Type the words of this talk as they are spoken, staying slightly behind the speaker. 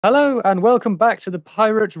Hello and welcome back to the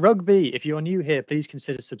Pirate Rugby. If you're new here, please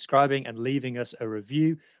consider subscribing and leaving us a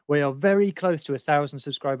review. We are very close to 1,000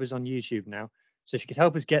 subscribers on YouTube now, so if you could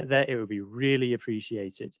help us get there, it would be really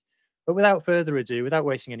appreciated. But without further ado, without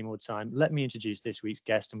wasting any more time, let me introduce this week's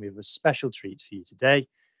guest, and we have a special treat for you today.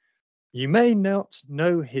 You may not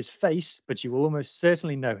know his face, but you will almost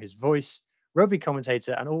certainly know his voice. Rugby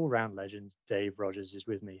commentator and all-round legend Dave Rogers is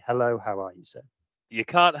with me. Hello, how are you, sir? You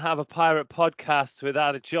can't have a pirate podcast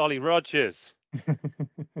without a Jolly Rogers.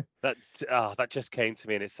 That just came to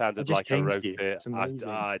me and it That sounded just like I came to wrote you. it. It's amazing.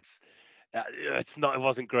 It's not. It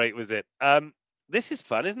wasn't great, was it? This is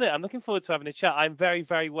fun, isn't it? I'm looking forward to having a chat. I'm very,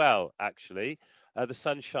 very well, actually. The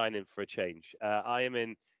sun's shining for a change. I am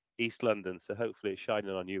in East London, so hopefully it's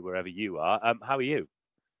shining on you wherever you are. How are you?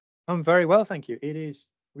 I'm very well, thank you. It is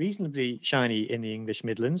reasonably shiny in the English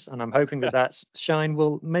Midlands, and I'm hoping that that shine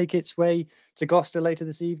will make its way to Gloucester later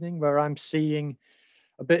this evening, where I'm seeing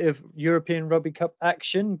a bit of European Rugby Cup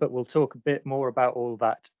action, but we'll talk a bit more about all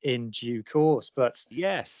that in due course. But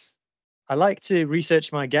Yes. I like to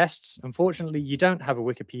research my guests. Unfortunately, you don't have a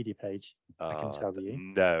Wikipedia page, I can tell you,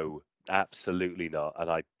 No, absolutely not. And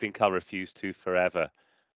I think I'll refuse to forever.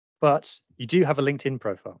 but you do have a LinkedIn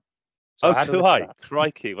profile. So Oh, I had a do look at I? that.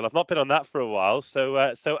 Crikey. Well, I've not been on that for a while, so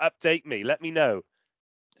update me. Let me know.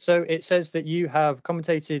 So it says that you have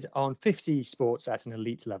commentated on 50 sports at an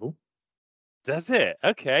elite level. Does it?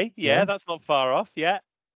 Okay. Yeah. Yeah, that's not far off. Yeah.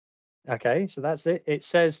 Okay, so that's it. It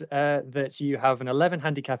says that you have an 11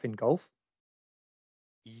 handicap in golf.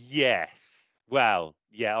 Yes. Well,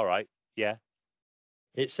 yeah, all right. Yeah,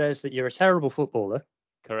 It says that you're a terrible footballer,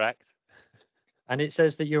 correct. and it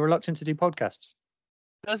says that you're reluctant to do podcasts.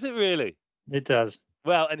 Does it really? It does.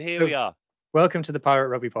 Well, and here we So, are. welcome to the Pirate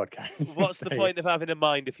Rugby podcast. What's So, the yeah. point of having a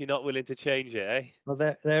mind if you're not willing to change it, eh? Well,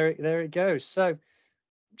 there it goes. So,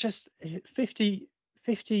 just 50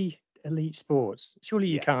 elite sports. Surely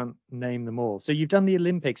you Yeah. can't name them all. So, you've done the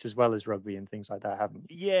Olympics as well as rugby and things like that, haven't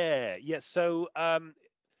you? Yeah, yeah. So,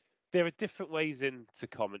 there are different ways into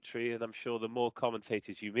commentary, and I'm sure the more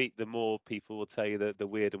commentators you meet, the more people will tell you the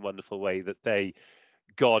weird and wonderful way that they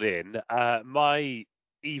got in. My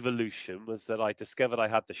evolution was that I discovered I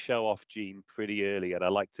had the show off gene pretty early, and I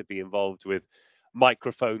like to be involved with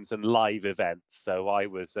microphones and live events. So I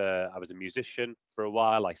was a musician for a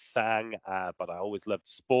while. I sang, but I always loved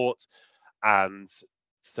sport, and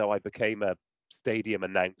so I became a stadium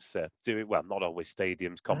announcer, doing well, not always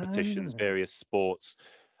stadiums, competitions, Ah, various sports.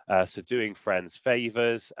 So doing friends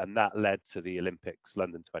favors, and that led to the Olympics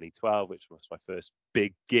London 2012, which was my first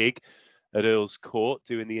big gig at Earl's Court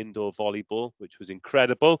doing the indoor volleyball, which was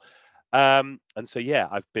incredible. And so, yeah,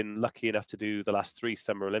 I've been lucky enough to do the last three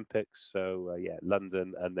Summer Olympics. So, yeah,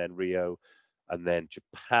 London and then Rio and then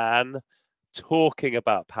Japan. Talking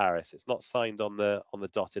about Paris, it's not signed on the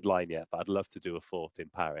dotted line yet, but I'd love to do a fourth in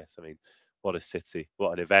Paris. I mean, what a city,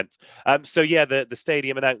 what an event. So yeah, the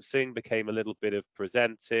stadium announcing became a little bit of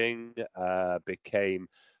presenting, became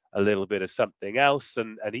a little bit of something else,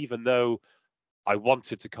 and even though I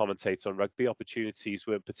wanted to commentate on rugby. Opportunities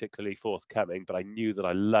weren't particularly forthcoming, but I knew that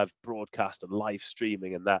I loved broadcast and live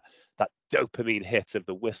streaming and that dopamine hit of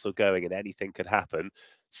the whistle going and anything could happen.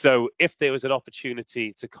 So if there was an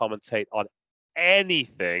opportunity to commentate on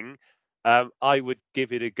anything, I would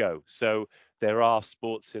give it a go. So there are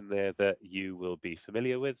sports in there that you will be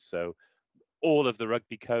familiar with. So all of the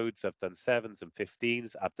rugby codes. I've done sevens and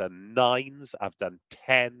 15s. I've done nines. I've done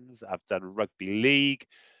tens. I've done rugby league.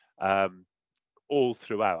 Um, all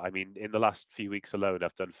throughout. I mean, in the last few weeks alone,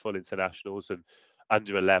 I've done full internationals and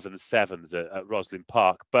under 11 sevens at Roslin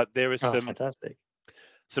Park. But there are oh, some fantastic.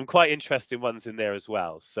 some quite interesting ones in there as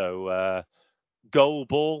well. So goal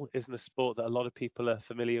ball isn't a sport that a lot of people are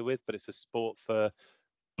familiar with, but it's a sport for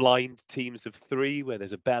blind teams of three where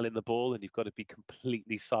there's a bell in the ball and you've got to be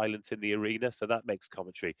completely silent in the arena. So that makes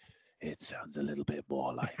commentary. It sounds a little bit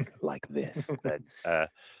more like this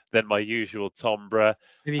than my usual timbre.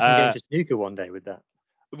 Maybe you can get Uh, into snooker one day with that.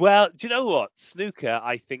 well, do you know what? Snooker,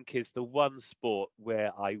 I think, is the one sport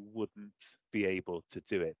where I wouldn't be able to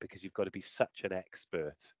do it because you've got to be such an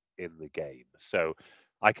expert in the game. So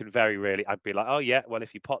I can very rarely, I'd be like, oh, yeah, well,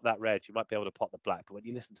 if you pot that red, you might be able to pot the black. But when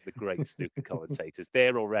you listen to the great snooker commentators,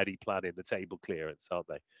 they're already planning the table clearance, aren't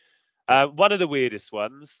they? Yeah. One of the weirdest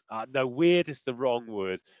ones, no, weird is the wrong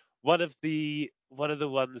word. One of the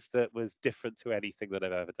ones that was different to anything that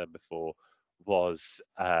I've ever done before was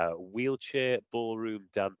wheelchair ballroom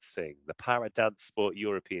dancing, the Para Dance Sport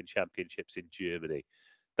European Championships in Germany.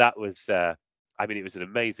 That was, I mean, it was an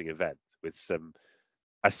amazing event with some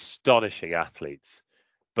astonishing athletes,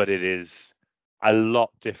 but it is a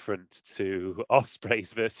lot different to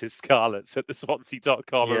Ospreys versus Scarlets at the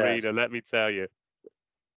Swansea.com Yes. arena, let me tell you.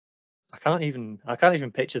 I can't even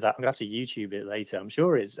picture that. I'm gonna have to YouTube it later. I'm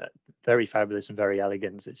sure it's very fabulous and very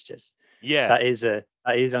elegant. It's just Yeah. that is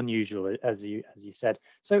unusual, as you said.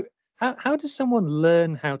 So how does someone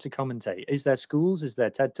learn how to commentate? Is there schools? Is there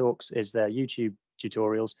TED Talks? Is there YouTube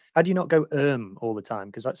tutorials? How do you not go all the time?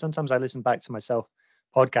 Because sometimes I listen back to myself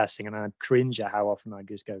podcasting and I cringe at how often I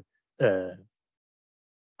just go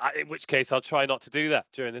In which case, I'll try not to do that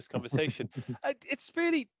during this conversation. It's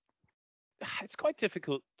really, it's quite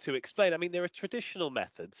difficult to explain. I mean, there are traditional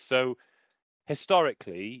methods. So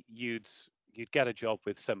historically, you'd get a job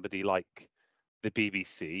with somebody like the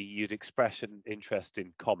BBC. You'd express an interest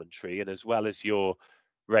in commentary, and as well as your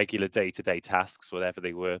regular day-to-day tasks, whatever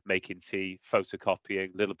they were, making tea,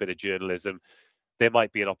 photocopying, a little bit of journalism, there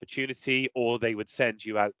might be an opportunity, or they would send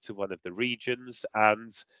you out to one of the regions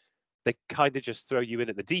and they kind of just throw you in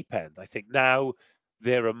at the deep end. I think now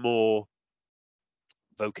there are more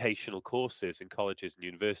vocational courses in colleges and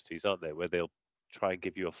universities, aren't there, where they'll try and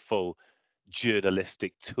give you a full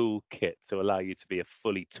journalistic toolkit to allow you to be a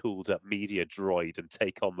fully tooled up media droid and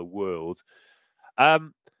take on the world. There's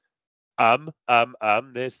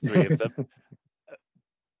three of them.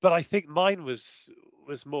 But I think mine was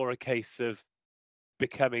more a case of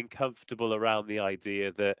becoming comfortable around the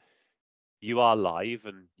idea that you are live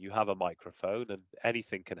and you have a microphone and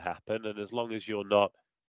anything can happen. And as long as you're not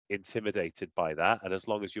intimidated by that, and as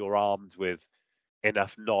long as you're armed with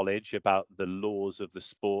enough knowledge about the laws of the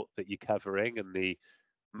sport that you're covering and the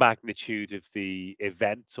magnitude of the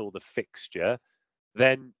event or the fixture,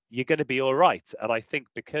 then you're going to be all right. And I think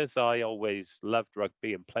because I always loved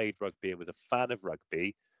rugby and played rugby and was a fan of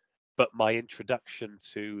rugby, but my introduction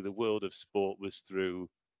to the world of sport was through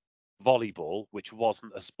volleyball, which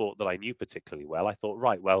wasn't a sport that I knew particularly well. I thought,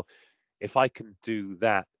 right, well, if I can do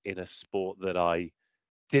that in a sport that I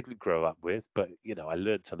didn't grow up with, but I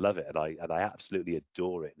learned to love it, and I absolutely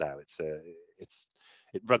adore it now.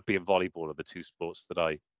 Rugby and volleyball are the two sports that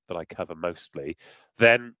I cover mostly.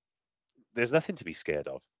 Then there's nothing to be scared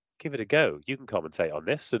of. Give it a go. You can commentate on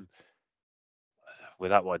this, and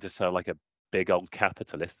without wanting to sound like a big old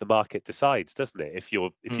capitalist, the market decides, doesn't it? If you're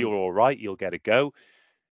all right, you'll get a go.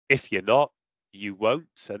 If you're not, you won't,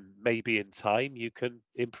 and maybe in time you can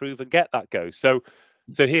improve and get that go. So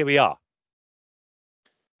here we are.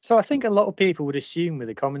 So I think a lot of people would assume with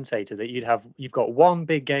a commentator that you've got one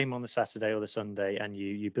big game on the Saturday or the Sunday, and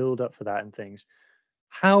you build up for that and things.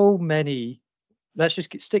 How many? Let's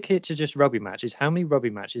just stick here to just rugby matches. How many rugby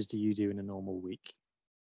matches do you do in a normal week?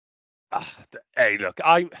 Hey, look,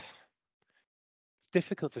 it's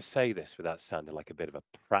difficult to say this without sounding like a bit of a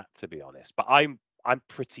prat, to be honest. But I'm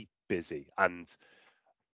pretty busy, and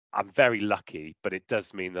I'm very lucky, but it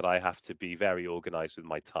does mean that I have to be very organized with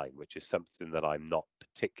my time, which is something that I'm not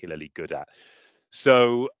particularly good at.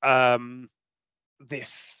 So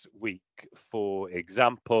this week, for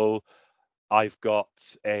example, I've got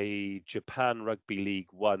a Japan Rugby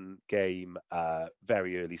League 1 game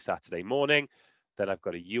very early Saturday morning. Then I've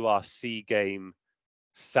got a URC game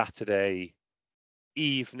Saturday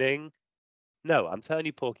evening. No, I'm telling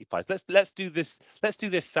you, porcupines. Let's do this. Let's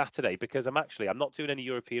do this Saturday, because I'm not doing any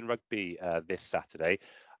European rugby this Saturday.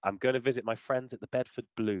 I'm going to visit my friends at the Bedford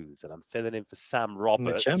Blues, and I'm filling in for Sam In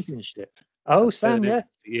Roberts. the Championship. Oh, Sam,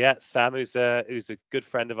 yeah. Sam, who's a good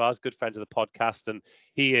friend of ours, good friend of the podcast, and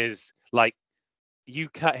he is like, you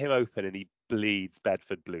cut him open and he bleeds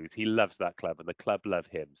Bedford Blues. He loves that club and the club love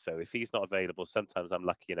him. So if he's not available, sometimes I'm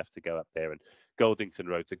lucky enough to go up there, and Goldington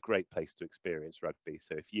Road's a great place to experience rugby.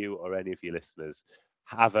 So if you or any of your listeners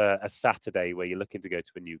have a Saturday where you're looking to go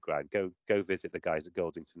to a new ground, go visit the guys at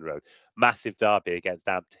Goldington Road. Massive derby against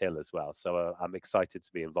Amped Hill as well. So I'm excited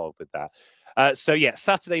to be involved with that. So yeah,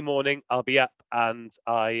 Saturday morning I'll be up and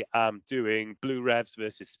I am doing Blue Revs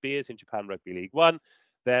versus Spears in Japan Rugby League 1.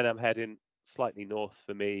 Then I'm heading slightly north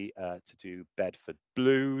for me to do Bedford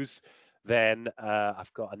Blues. Then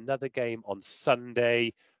I've got another game on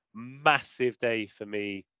Sunday. Massive day for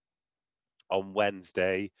me on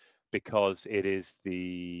Wednesday, because it is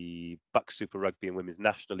the Bucks Super Rugby and Women's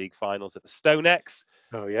National League finals at the Stonex.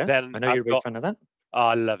 Oh, yeah. Then I know you're a big fan of that.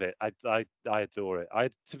 I love it. I adore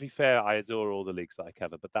it. To be fair, I adore all the leagues that I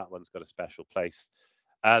cover, but that one's got a special place.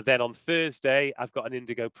 Then on Thursday, I've got an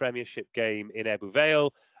Indigo Premiership game in Ebbw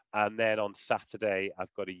Vale. And then on Saturday,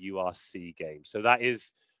 I've got a URC game. So that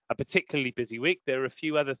is a particularly busy week. There are a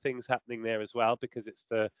few other things happening there as well, because it's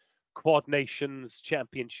the Quad Nations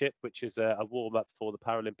Championship, which is a warm-up for the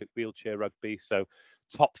Paralympic wheelchair rugby. So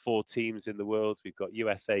top 4 teams in the world. We've got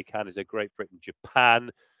USA, Canada, Great Britain,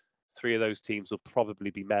 Japan. 3 of those teams will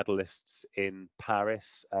probably be medalists in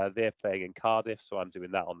Paris. They're playing in Cardiff, so I'm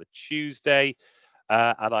doing that on the Tuesday.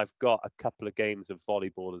 And I've got a couple of games of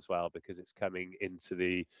volleyball as well, because it's coming into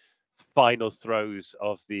the final throes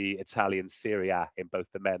of the Italian Serie A in both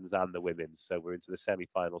the men's and the women's. So we're into the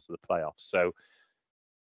semi-finals of the playoffs. So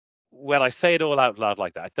when I say it all out loud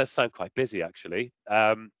like that, it does sound quite busy, actually.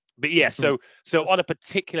 But yeah, so on a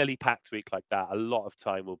particularly packed week like that, a lot of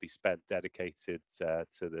time will be spent dedicated to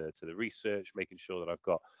the research, making sure that I've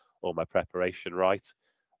got all my preparation right.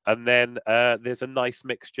 And then there's a nice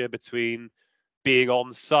mixture between being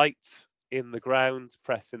on site in the ground,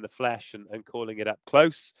 pressing the flesh and calling it up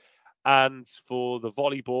close. And for the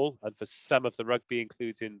volleyball and for some of the rugby,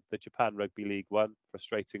 including the Japan Rugby League One,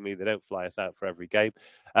 frustratingly, they don't fly us out for every game.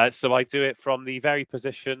 So I do it from the very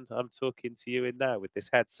position I'm talking to you in now, with this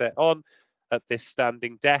headset on at this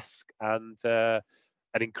standing desk, and an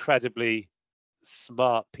incredibly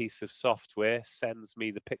smart piece of software sends me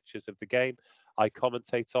the pictures of the game. I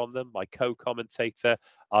commentate on them. My co-commentator,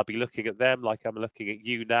 I'll be looking at them like I'm looking at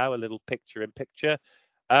you now, a little picture in picture.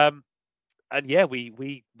 And yeah,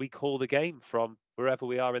 we call the game from wherever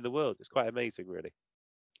we are in the world. It's quite amazing, really.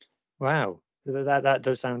 Wow, that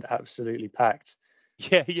does sound absolutely packed.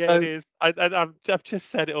 Yeah, So, it is. I've just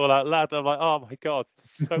said it all out loud. I'm like, oh my god,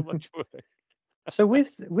 there's so much work. so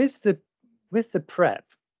with the prep,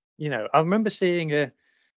 I remember seeing a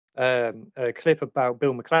clip about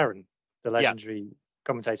Bill McLaren, the Yeah. legendary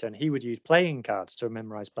commentator, and he would use playing cards to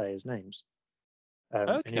memorize players' names.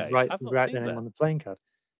 And he'd Okay, write I've not write their seen name that. on the playing card.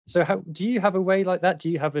 So how do you have a way like that? Do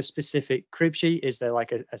you have a specific crib sheet? Is there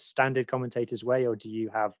like a standard commentator's way, or do you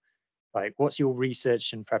have like what's your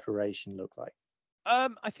research and preparation look like?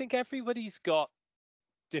 I think everybody's got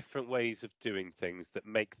different ways of doing things that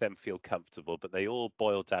make them feel comfortable, but they all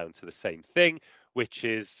boil down to the same thing, which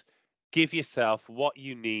is give yourself what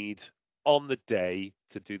you need on the day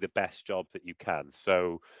to do the best job that you can.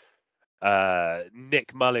 So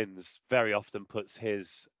Nick Mullins very often puts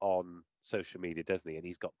his on social media, doesn't he? And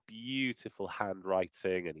he's got beautiful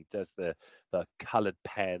handwriting, and he does the coloured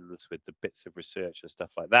pens with the bits of research and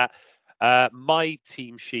stuff like that. My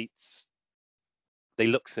team sheets, they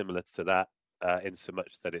look similar to that, in so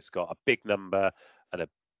much that it's got a big number and a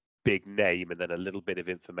big name, and then a little bit of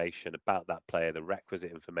information about that player, the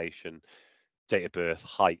requisite information, date of birth,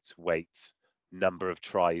 height, weight, number of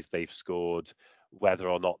tries they've scored, whether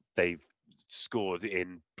or not they've scored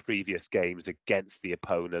in previous games against the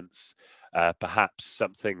opponents, perhaps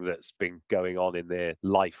something that's been going on in their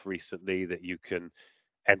life recently that you can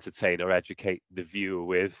entertain or educate the viewer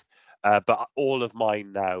with. But all of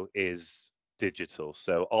mine now is digital.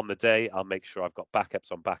 So on the day, I'll make sure I've got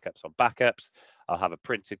backups on backups on backups. I'll have a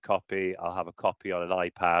printed copy. I'll have a copy on an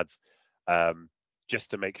iPad,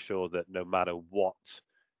 just to make sure that no matter what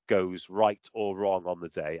goes right or wrong on the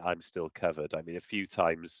day, I'm still covered. I mean, a few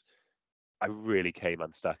times I really came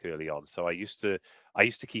unstuck early on. So I used to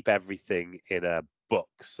keep everything in a book.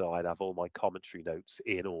 So I'd have all my commentary notes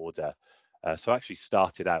in order. So I actually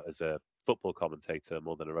started out as a football commentator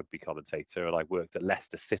more than a rugby commentator, and I worked at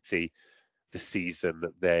Leicester City the season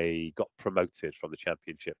that they got promoted from the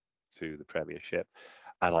Championship to the Premiership,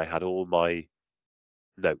 and I had all my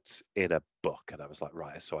notes in a book, and I was like,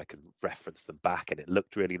 right, so I can reference them back, and it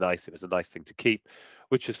looked really nice. It was a nice thing to keep,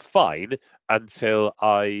 which is fine until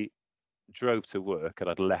I drove to work and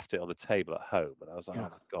I'd left it on the table at home, and I was like, oh my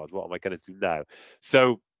god, what am I going to do now?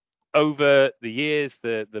 So over the years,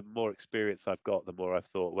 the more experience I've got, the more I've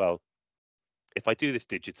thought, well, if I do this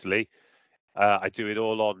digitally, I do it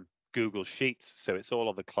all on Google Sheets, so it's all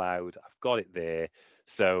on the cloud. I've got it there.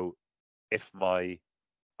 So if my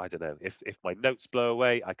I don't know, if my notes blow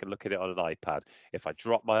away, I can look at it on an iPad. If I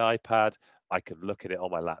drop my iPad, I can look at it on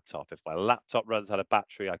my laptop. If my laptop runs out of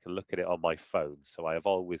battery, I can look at it on my phone. So I have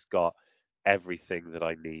always got everything that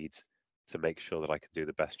I need to make sure that I can do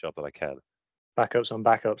the best job that I can. Backups on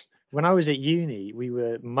backups. When I was at uni, we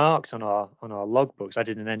were marked on our logbooks. I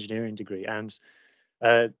did an engineering degree, and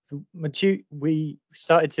we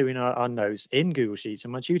started doing our notes in Google Sheets,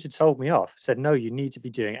 and my tutor told me off. Said, "No, you need to be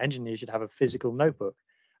doing. Engineers should have a physical notebook."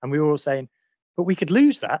 And we were all saying, "But we could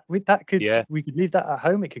lose that. Yeah. We could leave that at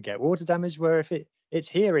home. It could get water damage. Where if it's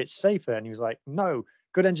here, it's safer." And he was like, "No,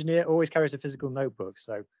 good engineer always carries a physical notebook."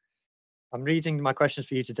 So I'm reading my questions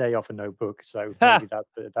for you today off a notebook. So maybe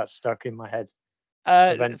that's stuck in my head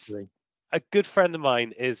It's eventually. a good friend of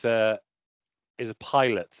mine is a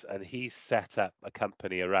pilot, and he's set up a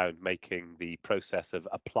company around making the process of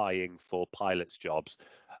applying for pilots jobs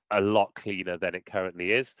a lot cleaner than it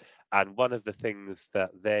currently is. And one of the things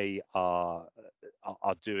that they are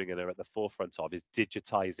doing and are at the forefront of is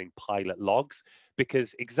digitizing pilot logs,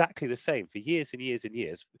 because exactly the same for years and years and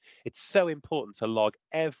years, it's so important to log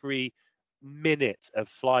every minute of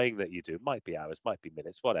flying that you do. Might be hours, might be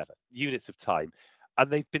minutes, whatever, units of time. And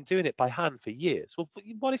they've been doing it by hand for years. Well,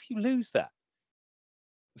 what if you lose that?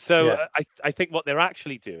 So Yeah. I think what they're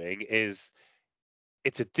actually doing is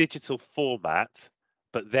it's a digital format,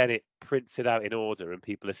 but then it prints it out in order, and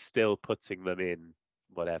people are still putting them in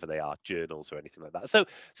whatever they are, journals or anything like that.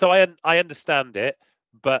 So I understand it,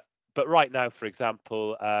 but right now, for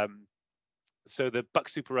example, so the Buck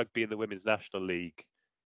Super Rugby and the Women's National League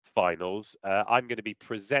finals, I'm going to be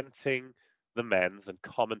presenting the men's and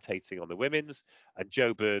commentating on the women's, and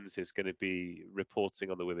Joe Burns is going to be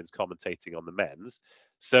reporting on the women's, commentating on the men's.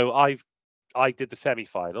 So I did the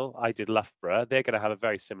semi-final. I did Loughborough. They're going to have a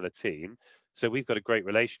very similar team, so we've got a great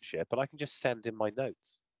relationship. And I can just send in my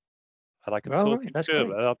notes, and I can Well, talk right. him That's through great.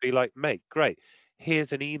 them, and I'll be like, "Mate, great.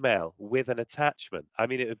 Here's an email with an attachment." I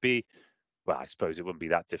mean, it would be, well, I suppose it wouldn't be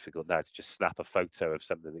that difficult now to just snap a photo of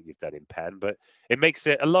something that you've done in pen, but it makes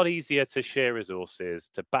it a lot easier to share resources,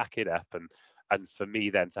 to back it up, and for me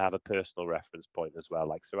then to have a personal reference point as well,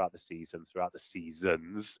 like throughout the season, throughout the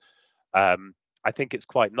seasons. I think it's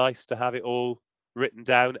quite nice to have it all written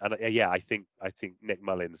down. And yeah, I think Nick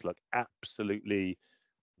Mullins looked absolutely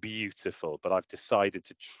beautiful, but I've decided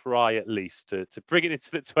to try at least to bring it into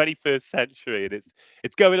the 21st century, and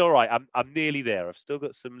it's going all right. I'm nearly there. I've still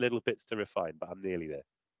got some little bits to refine, but I'm nearly there.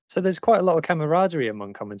 So there's quite a lot of camaraderie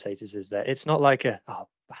among commentators, is there? It's not like a, oh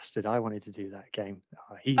bastard, I wanted to do that game.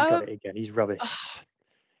 Oh, he's got it Um, again. He's rubbish.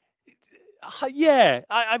 yeah,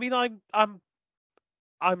 I mean,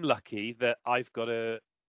 I'm lucky that I've got a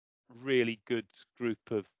really good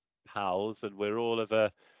group of pals, and we're all of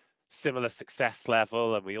a similar success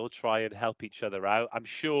level, and we all try and help each other out. I'm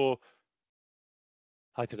sure,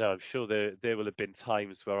 I don't know, I'm sure there will have been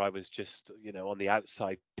times where I was just, on the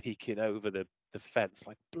outside peeking over the fence,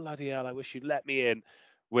 like, bloody hell, I wish you'd let me in,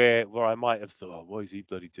 where I might have thought, oh, why is he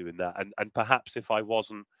bloody doing that? And perhaps if I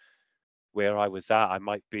wasn't where I was at, I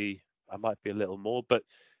might be a little more. But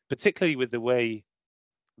particularly with the way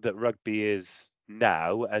that rugby is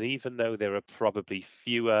now, and even though there are probably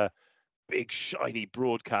fewer big shiny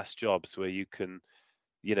broadcast jobs where you can,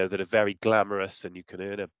 that are very glamorous and you can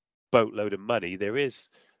earn a boatload of money, there is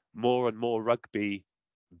more and more rugby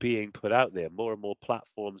being put out there, more and more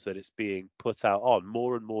platforms that it's being put out on,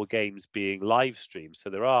 more and more games being live streamed. So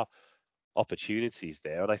there are opportunities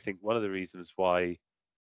there. And I think one of the reasons why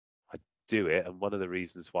I do it, and one of the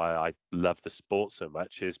reasons why I love the sport so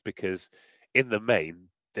much, is because in the main,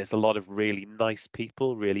 there's a lot of really nice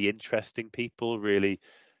people, really interesting people, really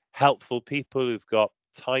helpful people who've got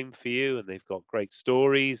time for you, and they've got great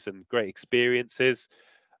stories and great experiences.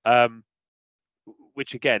 Um,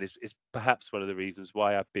 which again is perhaps one of the reasons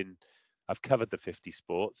why I've covered the 50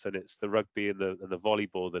 sports, and it's the rugby and the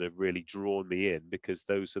volleyball that have really drawn me in, because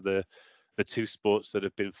those are the two sports that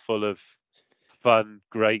have been full of fun,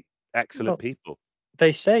 great, excellent Well, people.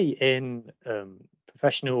 they say in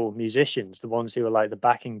professional musicians, the ones who are like the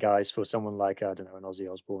backing guys for someone like, I don't know, an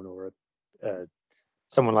Ozzy Osbourne or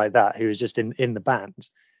someone like that who is just in the band.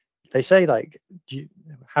 They say like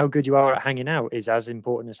how good you are at hanging out is as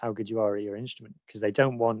important as how good you are at your instrument, because they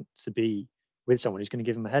don't want to be with someone who's going to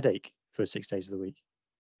give them a headache for 6 days of the week.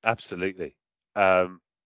 Absolutely. um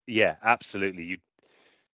yeah, absolutely.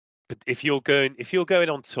 But if you're going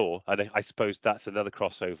on tour, and I suppose that's another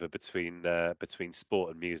crossover between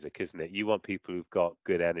sport and music, isn't it? You want people who've got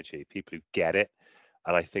good energy, people who get it.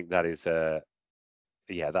 And I think that is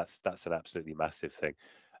yeah, that's an absolutely massive thing.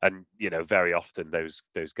 And very often those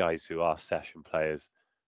guys who are session players,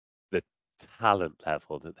 the talent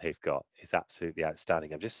level that they've got is absolutely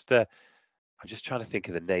outstanding. I'm just trying to think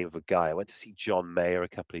of the name of a guy. I went to see John Mayer a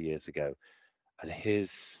couple of years ago, and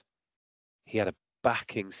he had a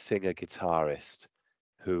backing singer guitarist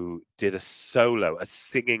who did a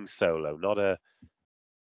singing solo, not a,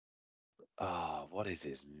 what is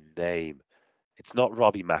his name? It's not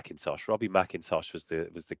Robbie McIntosh. Robbie McIntosh was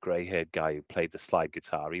the grey-haired guy who played the slide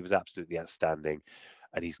guitar. He was absolutely outstanding.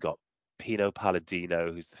 And he's got Pino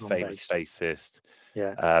Palladino, who's the On famous bass. bassist,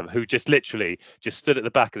 Yeah. who just literally just stood at the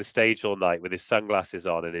back of the stage all night with his sunglasses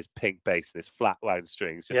on and his pink bass and his flat wound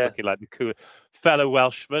strings, just Yeah. looking like the cool fellow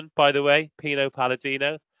Welshman, by the way, Pino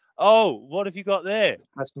Palladino. Oh, what have you got there?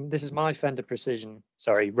 This is my Fender Precision.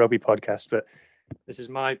 Sorry, Rugby podcast, but this is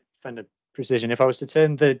my Fender Precision. If I was to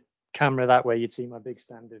turn the camera that way, you'd see my big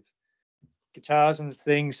stand of guitars and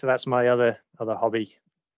things. So that's my other hobby.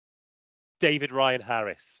 David Ryan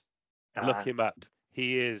Harris. Look Ah, him up.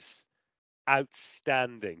 He is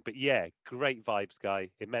outstanding. But yeah, great vibes guy,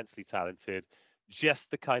 immensely talented,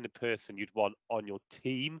 just the kind of person you'd want on your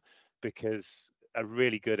team, because a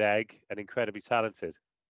really good egg and incredibly talented.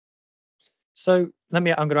 So I'm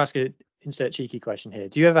going to ask you insert cheeky question here.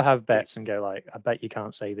 Do you ever have Please. bets and go like, I bet you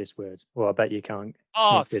can't say this word, or I bet you can't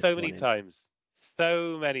Oh, sneak this so one many in? times.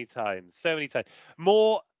 So many times. So many times.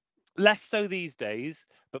 More, less so these days,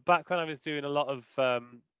 but back when I was doing a lot of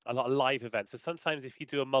live events. So sometimes if you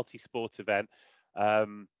do a multi-sport event,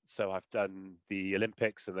 so I've done the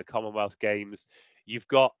Olympics and the Commonwealth Games, you've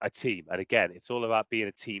got a team. And again, it's all about being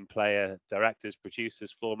a team player, directors,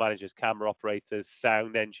 producers, floor managers, camera operators,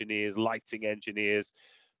 sound engineers, lighting engineers,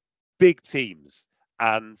 big teams.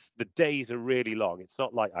 And the days are really long. It's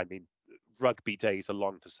not like, I mean, rugby days are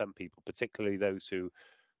long for some people, particularly those who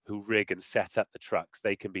rig and set up the trucks.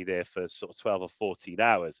 They can be there for sort of 12 or 14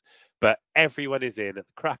 hours. But everyone is in at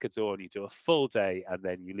the crack of dawn. You do a full day and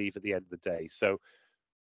then you leave at the end of the day. So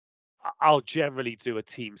I'll generally do a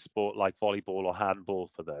team sport like volleyball or handball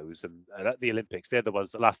for those. And at the Olympics, they're the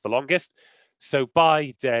ones that last the longest. So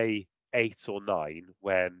by day 8 or 9,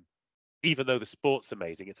 when even though the sport's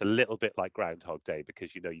amazing, it's a little bit like Groundhog Day,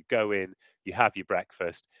 because you know you go in, you have your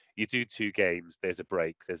breakfast, you do 2 games, there's a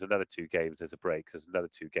break, there's another 2 games, there's a break, there's another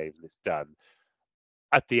 2 games, and it's done.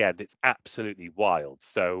 At the end, it's absolutely wild.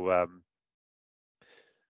 So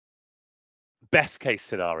best case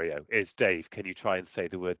scenario is, Dave, can you try and say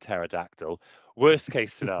the word pterodactyl? Worst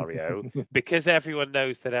case scenario, because everyone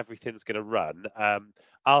knows that everything's going to run,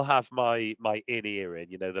 I'll have my in-ear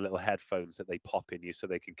in, you know, the little headphones that they pop in you so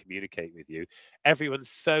they can communicate with you.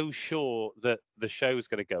 Everyone's so sure that the show's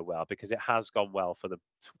going to go well because it has gone well for the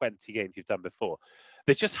 20 games you've done before.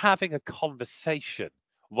 They're just having a conversation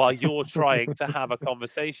while you're trying to have a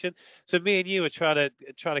conversation. So me and you are trying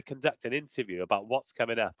to conduct an interview about what's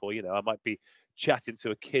coming up, or you know, I might be chatting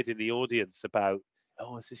to a kid in the audience about,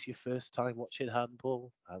 oh, is this your first time watching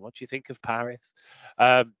handball? What do you think of Paris?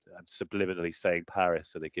 I'm subliminally saying Paris,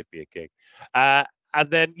 so they give me a gig. And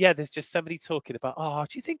then, yeah, there's just somebody talking about, oh,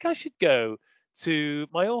 do you think I should go to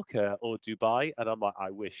Mallorca or Dubai? And I'm like, I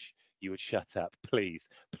wish you would shut up, please,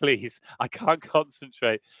 please. I can't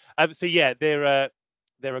concentrate. So yeah, there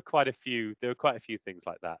are quite a few things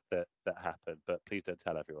like that happen, but please don't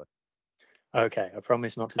tell everyone. Okay, I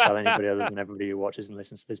promise not to tell anybody other than everybody who watches and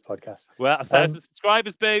listens to this podcast. Well, 1,000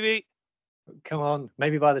 subscribers, baby. Come on,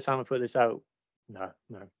 maybe by the time I put this out, no,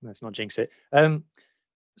 let's not jinx it.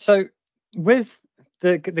 So with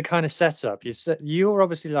the kind of setup, you're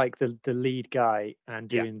obviously like the lead guy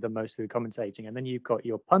and Yeah. doing the most of the commentating, and then you've got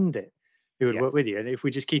your pundit who would work Yes. with you. And if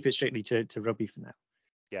we just keep it strictly to rugby for now,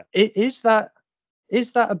 Yeah. is that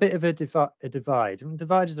a bit of a divide? And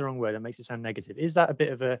divide is the wrong word. It makes it sound negative. Is that a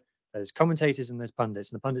bit of a there's commentators and there's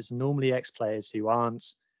pundits, and the pundits are normally ex-players who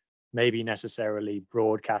aren't maybe necessarily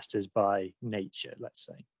broadcasters by nature, let's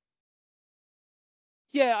say.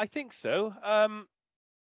 Yeah, I think so.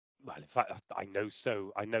 Well, in fact, I know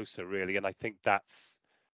so really, and I think that's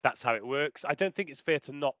how it works. I don't think it's fair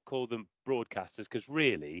to not call them broadcasters, because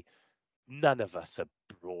really, none of us are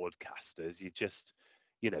broadcasters. You just,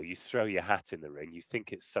 you know, you throw your hat in the ring. You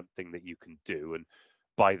think it's something that you can do, and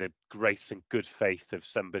by the grace and good faith of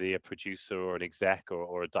somebody, a producer or an exec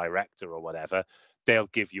or a director or whatever, they'll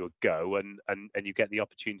give you a go, and you get the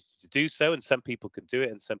opportunity to do so. And some people can do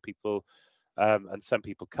it, and some people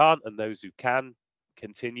can't, and those who can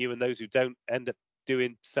continue, and those who don't end up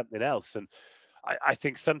doing something else. And I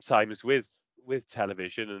think sometimes with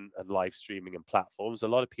television and live streaming and platforms, a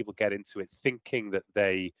lot of people get into it thinking that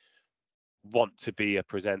they want to be a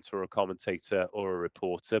presenter or a commentator or a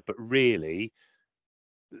reporter, but really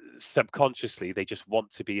subconsciously they just want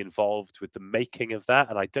to be involved with the making of that.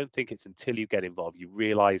 And I don't think it's until you get involved you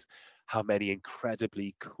realize how many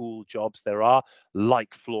incredibly cool jobs there are,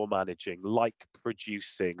 like floor managing, like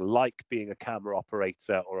producing, like being a camera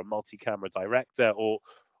operator or a multi-camera director, or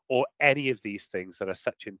any of these things that are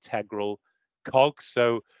such integral cogs.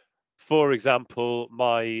 So for example,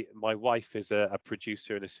 my wife is a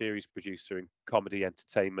producer and a series producer in comedy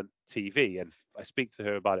entertainment TV, and I speak to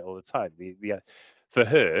her about it all the time. For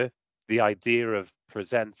her, the idea of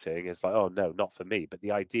presenting is like, oh no, not for me. But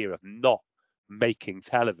the idea of not making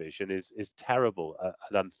television is terrible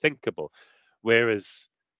and unthinkable. Whereas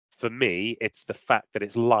for me, it's the fact that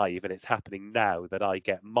it's live and it's happening now that I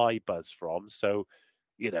get my buzz from. So,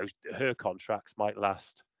 you know, her contracts might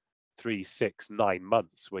last 3, 6, 9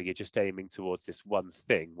 months, where you're just aiming towards this one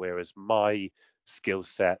thing, whereas my skill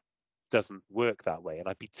set doesn't work that way, and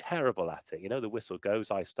I'd be terrible at it. You know, the whistle goes,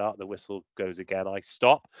 I start, the whistle goes again, I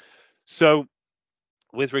stop. So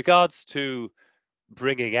with regards to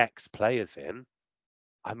bringing ex players in,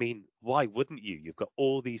 I mean, why wouldn't you? You've got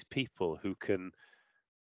all these people who can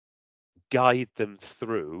guide them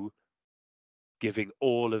through giving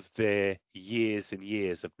all of their years and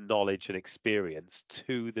years of knowledge and experience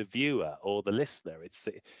to the viewer or the listener.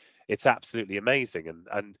 It's absolutely amazing,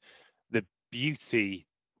 and the beauty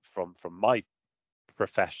from my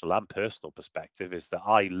professional and personal perspective is that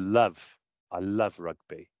I love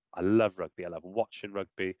rugby. I love rugby. I love watching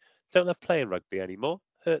rugby. Don't love playing rugby anymore.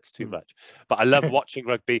 Hurts too Hmm. much. But I love watching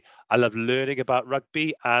rugby. I love learning about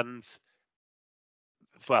rugby, and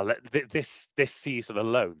well, this season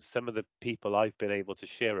alone, some of the people I've been able to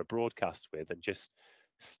share a broadcast with and just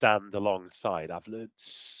stand alongside, I've learned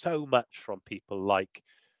so much from people like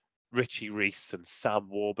Richie Reese and Sam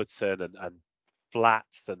Warburton and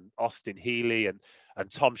Flats and Austin Healy and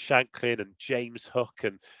Tom Shanklin and James Hook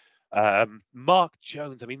and Mark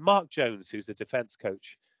Jones. I mean, Mark Jones, who's the defence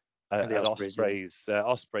coach And the at Ospreys, yeah.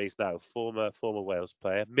 Ospreys now, former Wales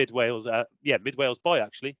player, mid Wales, mid Wales boy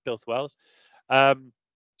actually, Built Wales. Um,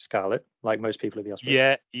 Scarlet, like most people at the Ospreys.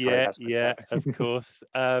 yeah, Harry yeah, has no yeah, of doubt. course.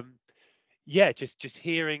 Yeah, just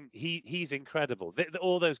hearing he's incredible.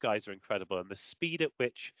 All those guys are incredible, and the speed at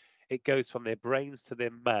which it goes from their brains to their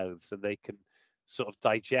mouths, and they can sort of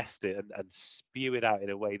digest it and spew it out in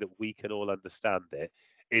a way that we can all understand it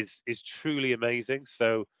is truly amazing.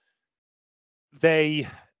 So they,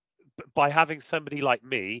 by having somebody like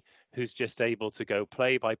me who's just able to go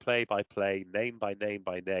play by play by play, name by name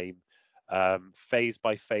by name, phase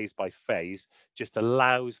by phase by phase, just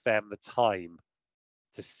allows them the time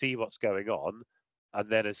to see what's going on, and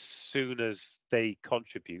then as soon as they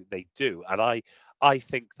contribute they do, and I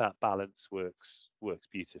think that balance works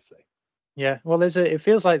beautifully. Yeah, well, it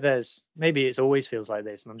feels like maybe it's always feels like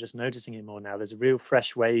this, and I'm just noticing it more now. There's a real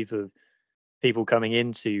fresh wave of people coming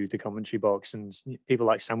into the commentary box, and people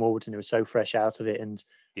like Sam Warburton who are so fresh out of it and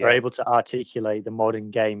are Yeah, able to articulate the modern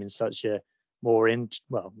game in such a more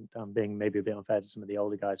well, I'm being maybe a bit unfair to some of the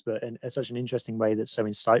older guys, but in such an interesting way that's so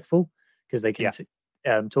insightful, because they can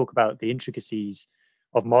yeah, talk about the intricacies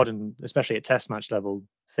of modern, especially at test match level,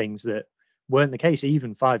 things that weren't the case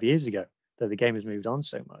even 5 years ago, that the game has moved on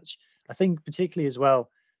so much. I think particularly as well,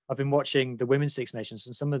 I've been watching the Women's Six Nations,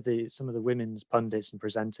 and some of the women's pundits and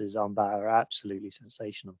presenters on that are absolutely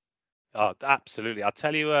sensational. oh, absolutely. I'll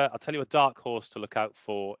tell you a dark horse to look out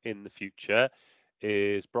for in the future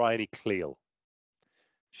is Bryony Cleal.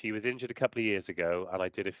 She was injured a couple of years ago, and I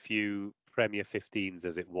did a few Premier 15s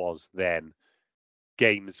as it was then,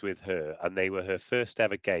 games with her, and they were her first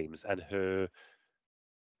ever games, and her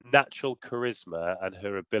natural charisma and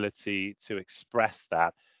her ability to express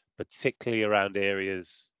that, particularly around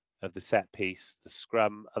areas of the set piece, the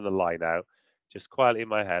scrum, and the line out. Just quietly in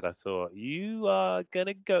my head, I thought, "You are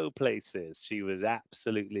gonna go places." She was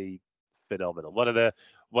absolutely phenomenal. One of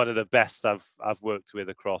the best I've worked with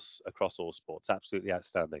across all sports. Absolutely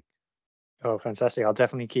outstanding. Oh, fantastic! I'll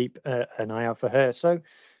definitely keep an eye out for her. So,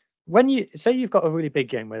 when you say you've got a really big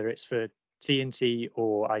game, whether it's for TNT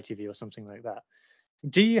or ITV or something like that,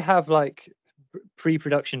 do you have like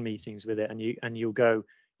pre-production meetings with it, and you'll go,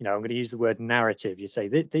 I'm going to use the word narrative. You say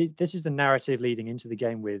this is the narrative leading into the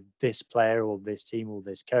game with this player or this team or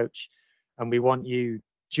this coach, and we want you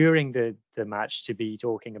during the match to be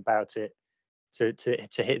talking about it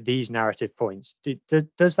to hit these narrative points.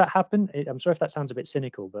 Does that happen? I'm sorry if that sounds a bit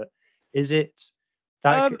cynical, but is it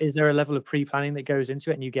Um, is there a level of pre-planning that goes into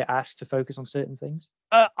it, and you get asked to focus on certain things?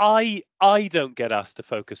 I don't get asked to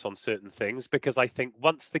focus on certain things because I think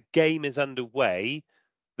once the game is underway,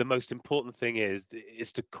 the most important thing is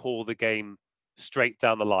to call the game straight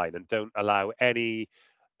down the line and don't allow any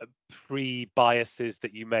pre-biases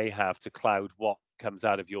that you may have to cloud what comes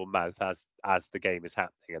out of your mouth as the game is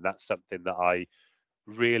happening, and that's something that I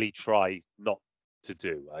really try not to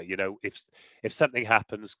do. If something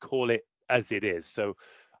happens, call it as it is. So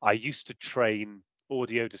I used to train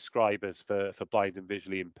audio describers for blind and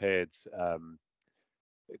visually impaired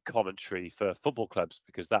commentary for football clubs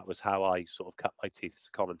because that was how I sort of cut my teeth as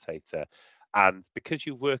a commentator. And because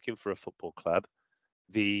you're working for a football club,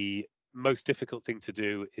 the most difficult thing to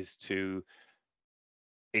do is to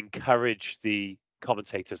encourage the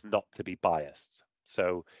commentators not to be biased.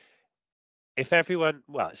 So if everyone,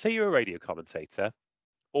 well, say you're a radio commentator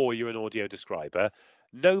or you're an audio describer,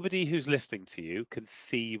 nobody who's listening to you can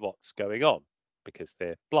see what's going on because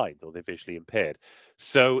they're blind or they're visually impaired.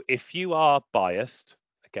 So if you are biased,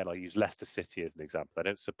 again, I'll use Leicester City as an example. I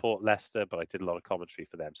don't support Leicester, but I did a lot of commentary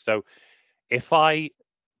for them. So if I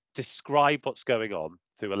describe what's going on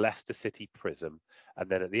through a Leicester City prism, and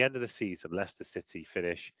then at the end of the season, Leicester City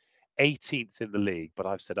finish 18th in the league, but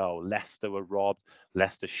I've said, oh, Leicester were robbed.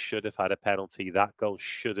 Leicester should have had a penalty. That goal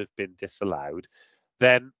should have been disallowed.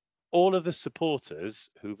 then all of the supporters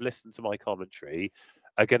who've listened to my commentary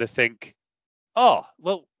are going to think, oh,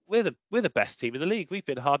 well, we're the best team in the league. We've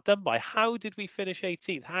been hard done by. How did we finish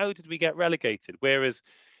 18th? How did we get relegated? Whereas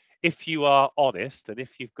if you are honest and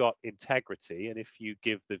if you've got integrity and if you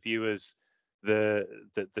give the viewers the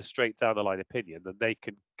straight down the line opinion, then they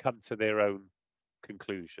can come to their own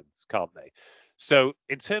conclusions, can't they? So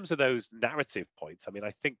in terms of those narrative points, I mean,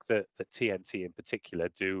 I think that TNT in particular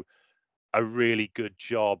do a really good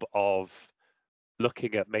job of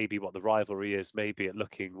looking at maybe what the rivalry is, maybe at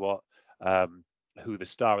looking what who the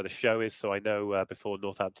star of the show is. So I know before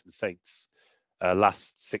Northampton Saints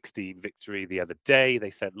last 16 victory the other day, they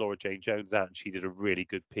sent Laura Jane Jones out and she did a really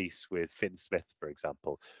good piece with Finn Smith, for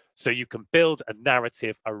example. So you can build a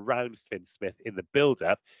narrative around Finn Smith in the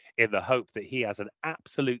build-up in the hope that he has an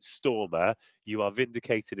absolute stormer. You are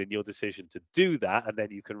vindicated in your decision to do that, and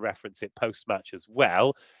then you can reference it post-match as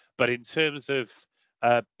well. But in terms of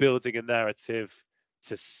building a narrative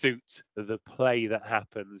to suit the play that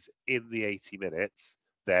happens in the 80 minutes,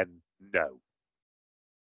 then no,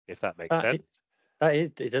 if that makes sense.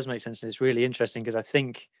 It does make sense, and it's really interesting because I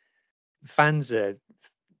think fans are,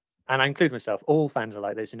 and I include myself, all fans are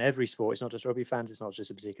like this in every sport. It's not just rugby fans, it's not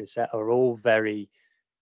just a particular set, are all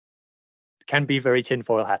can be very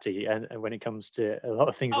tinfoil hatty, and when it comes to a lot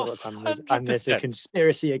of things, a lot of the time, there's a 100%.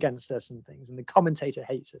 conspiracy against us and things, and the commentator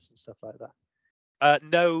hates us and stuff like that.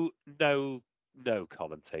 No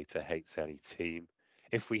commentator hates any team.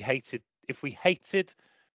 If we hated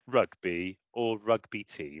rugby or rugby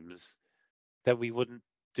teams, then we wouldn't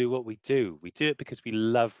do what we do. We do it because we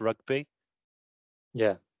love rugby.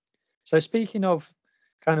 Yeah. So speaking of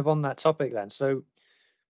kind of on that topic then, so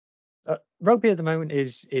rugby at the moment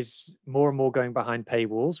is more and more going behind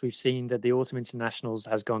paywalls. We've seen that the Autumn Internationals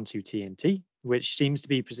has gone to TNT, which seems to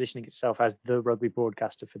be positioning itself as the rugby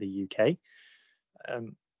broadcaster for the UK.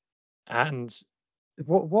 And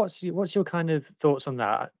what's your kind of thoughts on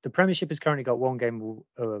that? The Premiership has currently got one game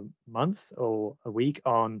a month or a week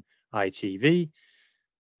on ITV.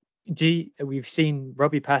 We've seen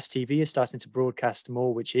Rugby Pass TV is starting to broadcast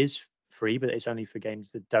more, which is free, but it's only for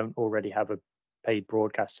games that don't already have a paid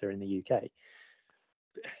broadcaster in the UK.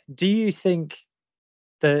 Do you think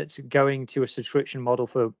that going to a subscription model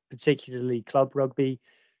for particularly club rugby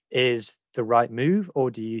is the right move, or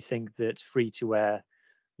do you think that free to air,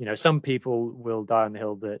 some people will die on the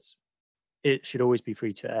hill that it should always be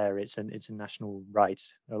free to air, it's a national right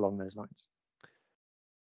along those lines?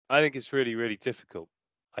 I think it's really, really difficult.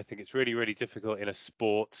 I think it's really, really difficult in a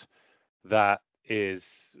sport that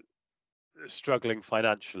is struggling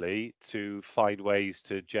financially to find ways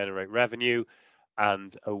to generate revenue.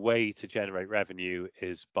 And a way to generate revenue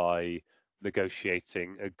is by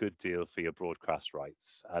negotiating a good deal for your broadcast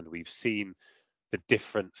rights. And we've seen the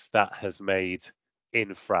difference that has made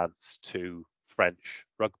in France to French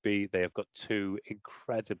rugby. They have got two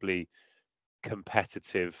incredibly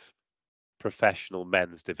competitive professional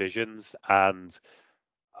men's divisions, and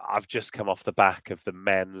I've just come off the back of the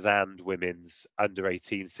men's and women's under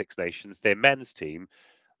 18 Six Nations. Their men's team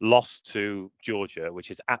lost to Georgia, which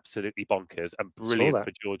is absolutely bonkers and brilliant for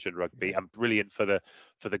Georgian rugby and brilliant for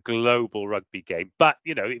the global rugby game. But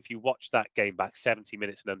if you watch that game back, 70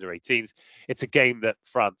 minutes in under 18s, it's a game that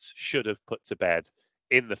France should have put to bed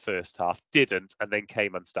in the first half, didn't, and then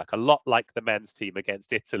came unstuck. A lot like the men's team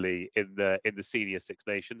against Italy in the senior Six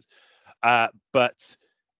Nations, but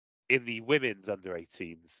in the women's under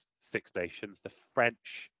 18s Six Nations, the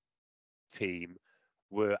French team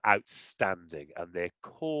were outstanding and their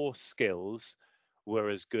core skills were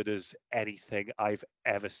as good as anything I've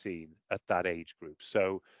ever seen at that age group.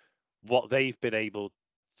 So what they've been able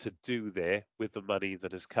to do there with the money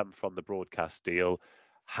that has come from the broadcast deal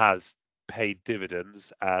has paid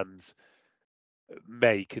dividends and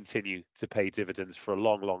may continue to pay dividends for a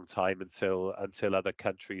long, long time until other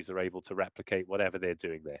countries are able to replicate whatever they're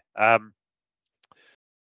doing there.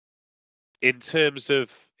 In terms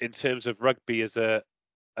of rugby as a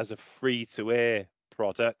free to air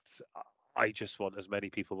product, I just want as many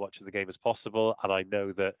people watching the game as possible, and I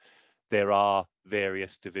know that there are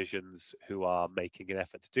various divisions who are making an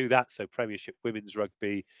effort to do that. So Premiership Women's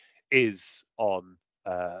Rugby is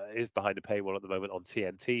behind a paywall at the moment on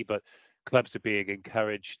TNT, but clubs are being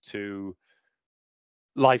encouraged to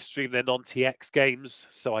live stream their non-TX games.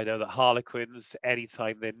 So I know that Harlequins,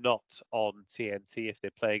 anytime they're not on TNT, if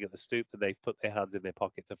they're playing at the Stoop, then they've put their hands in their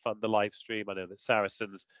pocket to fund the live stream. I know that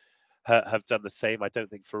Saracens have done the same. I don't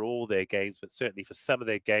think for all their games, but certainly for some of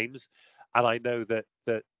their games. And I know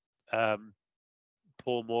that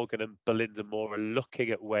Paul Morgan and Belinda Moore are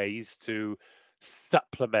looking at ways to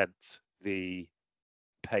supplement the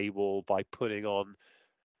paywall by putting on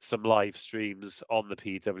some live streams on the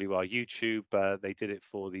PWR YouTube. They did it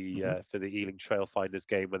for the Ealing Trailfinders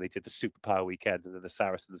game when they did the Superpower weekend, and then the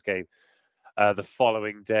Saracens game the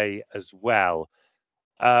following day as well.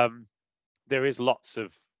 There is lots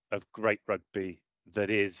of great rugby that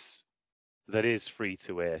is free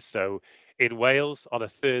to air. So in Wales on a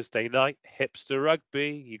Thursday night, Hipster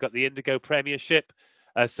Rugby, you got the Indigo Premiership.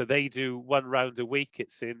 So they do one round a week.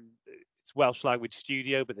 It's Welsh language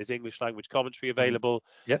studio, but there's English language commentary available.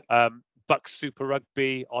 Bucks Super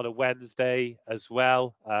Rugby on a Wednesday as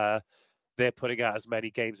well. They're putting out as many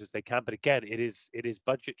games as they can, but again, it is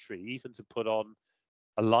budgetary. Even to put on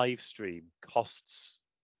a live stream costs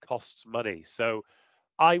money. So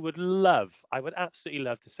I would absolutely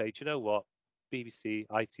love to say, do you know what? BBC,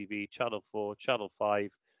 ITV, Channel 4, Channel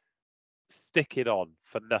 5, stick it on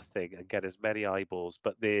for nothing and get as many eyeballs.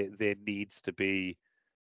 But there needs to be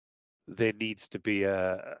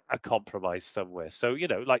a compromise somewhere. So,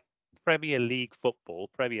 like Premier League football,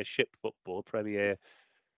 Premiership football,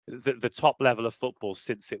 the top level of football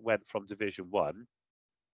since it went from Division 1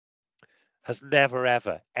 has never,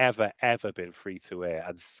 ever been free to air.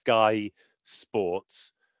 And Sky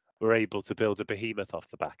Sports were able to build a behemoth off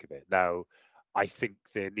the back of it. Now, I think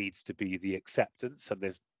there needs to be the acceptance, and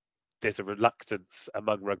there's a reluctance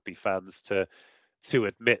among rugby fans to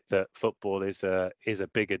admit that football is a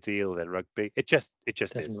bigger deal than rugby. It just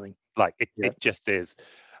Definitely. is. Like it just is.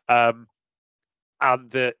 And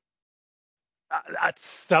that at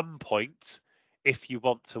some point, if you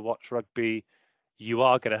want to watch rugby, you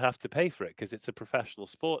are going to have to pay for it because it's a professional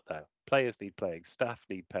sport now. Players need playing, staff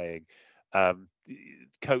need paying,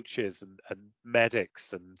 coaches and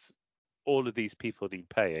medics and all of these people need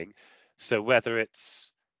paying. So whether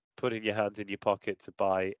it's putting your hand in your pocket to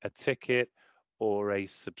buy a ticket or a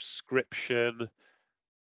subscription,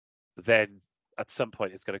 then at some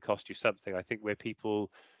point it's going to cost you something. I think where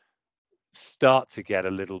people start to get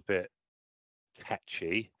a little bit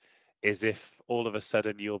tetchy is if all of a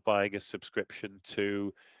sudden you're buying a subscription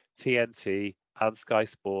to TNT and Sky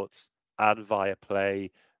Sports and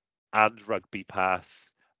Viaplay and Rugby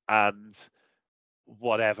Pass and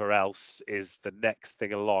whatever else is the next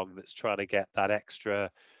thing along that's trying to get that extra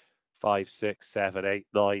 5, 6, 7, 8,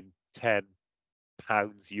 9, 10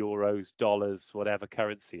 pounds, euros, dollars, whatever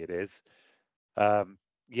currency it is. I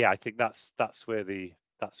think that's where the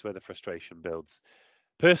frustration builds.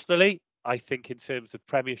 Personally, I think in terms of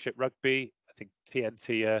Premiership rugby, I think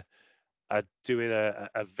TNT are doing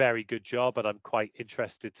a very good job, and I'm quite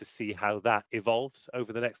interested to see how that evolves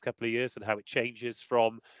over the next couple of years and how it changes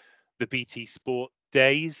from the BT Sport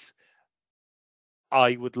days.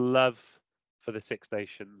 I would love for the Six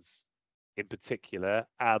Nations in particular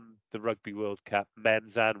and the Rugby World Cup,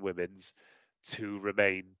 men's and women's, to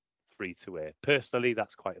remain free to air. Personally,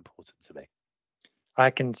 that's quite important to me. I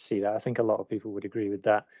can see that. I think a lot of people would agree with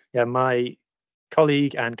that. Yeah, my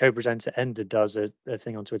colleague and co-presenter Ender does a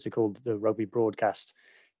thing on Twitter called the Rugby Broadcast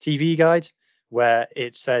TV Guide, where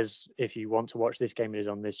it says if you want to watch this game, it is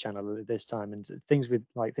on this channel at this time. And things with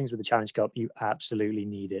the Challenge Cup, you absolutely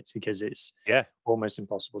need it because it's almost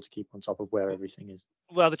impossible to keep on top of where everything is.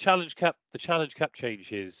 Well, the Challenge Cup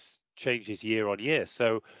changes year on year.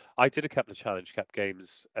 So I did a couple of Challenge Cup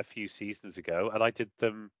games a few seasons ago, and I did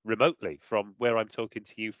them remotely from where I'm talking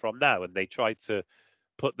to you from now. And they tried to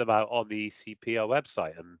put them out on the ECPL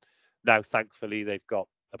website, and now thankfully they've got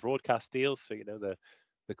a broadcast deal, so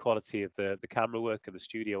the quality of the camera work and the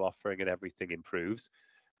studio offering and everything improves.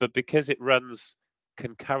 But because it runs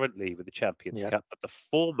concurrently with the Champions Cup, but the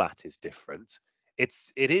format is different, it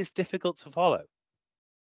is difficult to follow.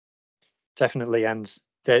 Definitely, and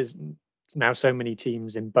there's now so many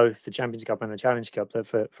teams in both the Champions Cup and the Challenge Cup that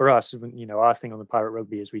for us, our thing on the Pirate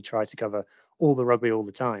Rugby is we try to cover all the rugby all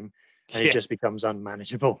the time, and it just becomes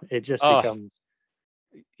unmanageable. It just becomes.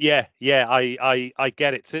 I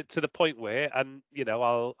get it to the point where, and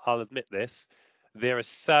I'll admit this, there are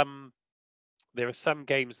some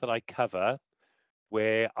games that I cover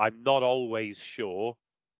where I'm not always sure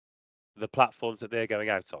the platforms that they're going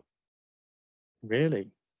out on.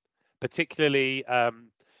 Really? Particularly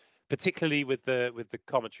with the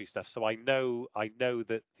commentary stuff. So I know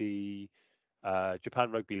that the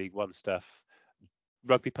Japan Rugby League 1 stuff,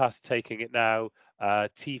 Rugby Pass are taking it now,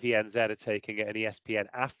 TVNZ are taking it, and ESPN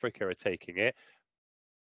Africa are taking it.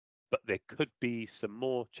 But there could be some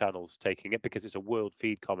more channels taking it because it's a world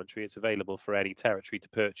feed commentary. It's available for any territory to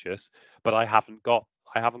purchase, but I haven't got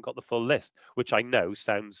the full list, which I know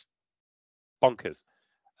sounds bonkers.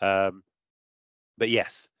 But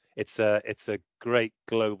yes, it's a great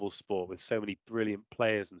global sport with so many brilliant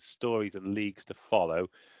players and stories and leagues to follow.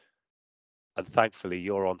 and thankfully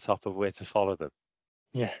you're on top of where to follow them.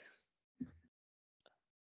 Yeah.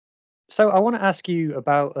 So I want to ask you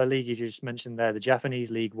about a league you just mentioned there, the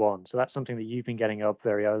Japanese League One. So that's something that you've been getting up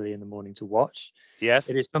very early in the morning to watch. It Yes?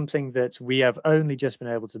 is something that we have only just been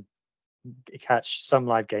able to catch some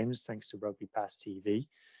live games thanks to Rugby Pass TV.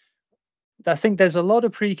 I think there's a lot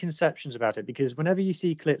of preconceptions about it because whenever you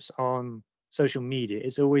see clips on social media,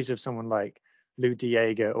 it's always of someone like Lou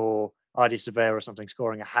Diego or Ardi Surveyor or something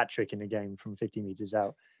scoring a hat trick in a game from 50 meters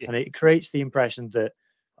out. Yeah. And it creates the impression that,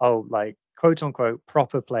 oh, like quote unquote,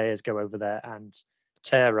 proper players go over there and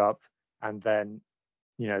tear up, and then,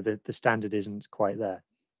 the standard isn't quite there.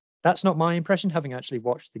 That's not my impression, having actually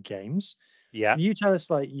watched the games. Yeah. Can you tell us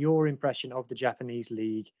like your impression of the Japanese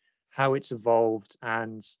league, how it's evolved,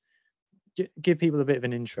 and give people a bit of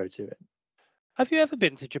an intro to it? Have you ever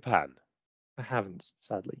been to Japan? I haven't,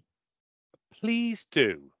 sadly. Please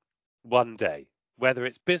do one day, whether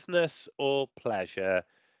it's business or pleasure,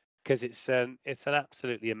 because it's an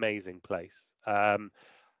absolutely amazing place. I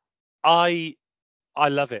I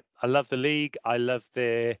love it. I love the league. I love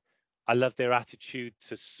their attitude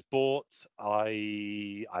to sport.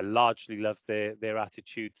 I largely love their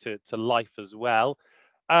attitude to life as well.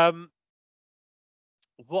 Um,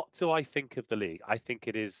 what do I think of the league? I think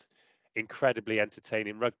it is incredibly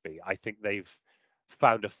entertaining rugby. I think they've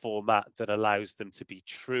found a format that allows them to be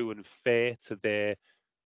true and fair to their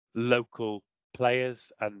local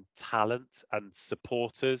players and talent and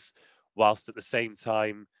supporters, whilst at the same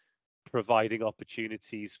time providing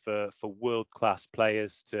opportunities for world class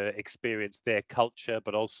players to experience their culture,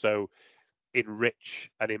 but also enrich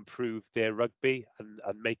and improve their rugby and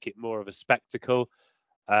make it more of a spectacle.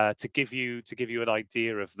 To give you an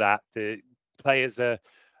idea of that, the players are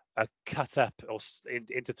cut up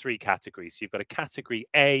into three categories. So you've got a category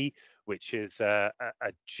A, which is a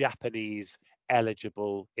Japanese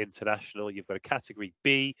eligible international. You've got a category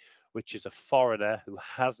B, which is a foreigner who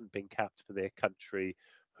hasn't been capped for their country,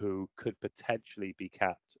 who could potentially be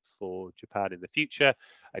capped for Japan in the future.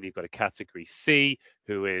 And you've got a category C,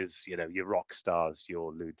 who is, your rock stars,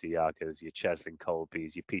 your Lou Diagas, your Cheslin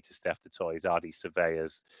Colbys, your Peter Steph Ardi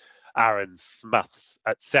Surveyors, Aaron Smiths,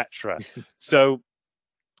 etc. So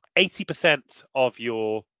 80% of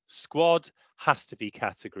your squad has to be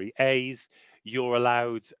category A's. You're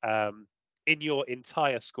allowed, in your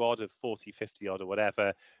entire squad of 40, 50 odd or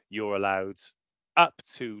whatever, you're allowed up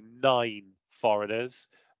to 9 foreigners,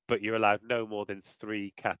 but you're allowed no more than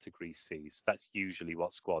 3 category C's. That's usually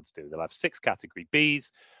what squads do. They'll have 6 category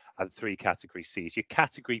B's and 3 category C's. Your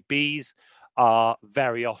category B's are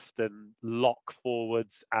very often lock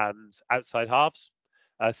forwards and outside halves.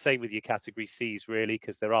 Same with your category C's, really,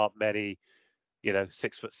 because there aren't many,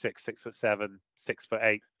 6'6", 6'7",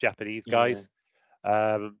 6'8" Japanese Yeah. guys.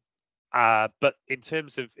 Um, but in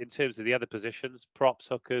terms of the other positions, props,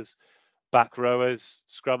 hookers, back rowers,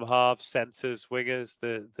 scrum halves, centres, wingers,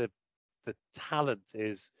 the talent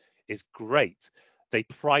is great. They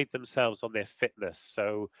pride themselves on their fitness.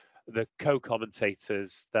 So the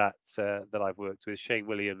co-commentators that I've worked with, Shane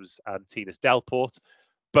Williams and Tinas Delport,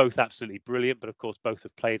 both absolutely brilliant, but of course both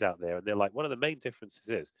have played out there, and they're like, one of the main differences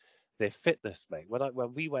is their fitness, mate.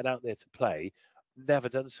 When we went out there to play, never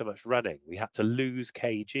done so much running. We had to lose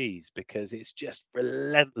kgs because it's just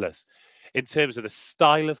relentless. In terms of the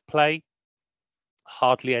style of play,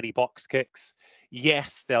 hardly any box kicks.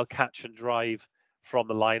 Yes, they'll catch and drive from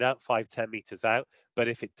the line out, 5-10 meters out, but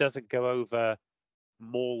if it doesn't go over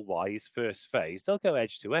maul wise first phase, they'll go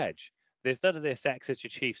edge to edge. There's none of this Exeter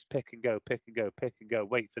Chiefs pick and go, pick and go, pick and go,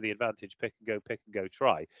 wait for the advantage, pick and go,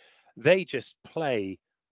 try. They just play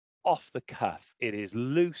off the cuff. It is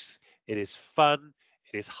loose, it is fun,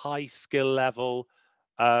 it is high skill level.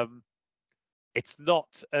 Um, it's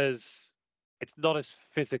not as it's not as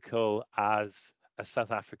physical as a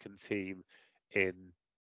South African team in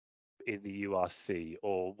the URC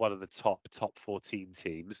or one of the top 14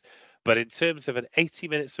 teams. But in terms of an 80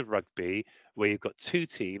 minutes of rugby, where you've got two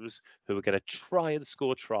teams who are going to try and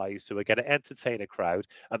score tries, who are going to entertain a crowd,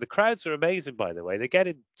 and the crowds are amazing, by the way. They get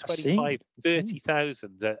in I've 25, seen. I've seen.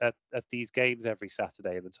 30,000 at these games every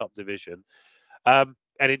Saturday in the top division. And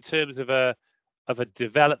in terms of a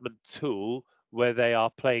development tool where they are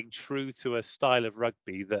playing true to a style of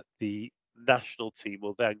rugby that the national team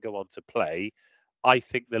will then go on to play, I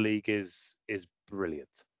think the league is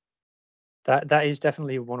brilliant. That is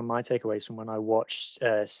definitely one of my takeaways from when I watched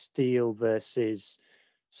Steel versus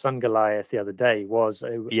Sun Goliath the other day. Was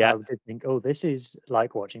Yeah, I did think, oh, this is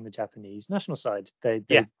like watching the Japanese national side. They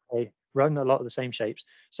yeah, they they run a lot of the same shapes.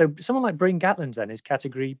 So someone like Bryn Gatland's then is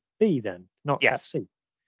category B then, not Cat yes. C.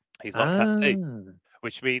 He's not Cat Ah, C,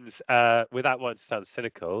 which means, without wanting to sound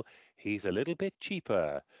cynical, He's a little bit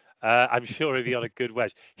cheaper. I'm sure he'll be on a good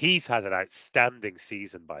wedge. He's had an outstanding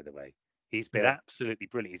season, by the way. He's been Yeah. absolutely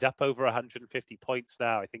brilliant. He's up over 150 points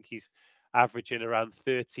now. I think he's averaging around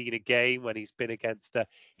 13 a game when he's been against.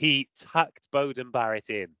 He tucked Bowden Barrett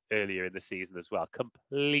in earlier in the season as well.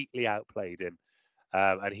 Completely outplayed him,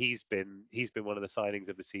 and he's been one of the signings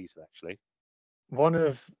of the season actually. One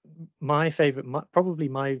of my favorite, probably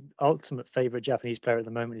my ultimate favorite Japanese player at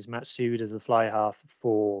the moment is Matsuda, the fly half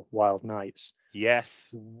for Wild Knights.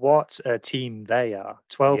 Yes, What a team they are!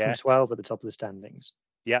 12 from yes, 12 at the top of the standings.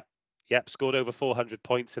 yep, yep. Scored over 400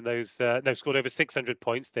 points in those. No, scored over 600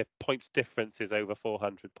 points. Their points difference is over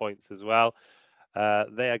 400 points as well. They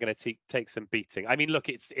are going to take some beating. I mean, look,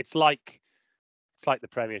 it's like the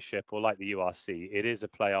Premiership or like the URC. It is a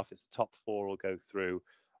playoff. It's the top four will go through.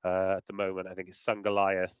 At the moment, I think it's Sun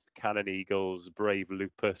Goliath, Cannon Eagles, Brave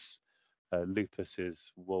Lupus. Lupus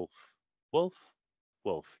is Wolf.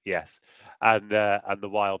 Wolf. Yes, and the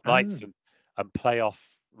Wild Knights, Oh, and playoff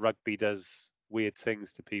rugby does weird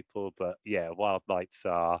things to people, but yeah, Wild Knights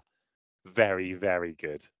are very, very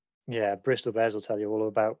good. yeah, Bristol Bears will tell you all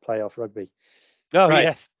about playoff rugby. Oh Right.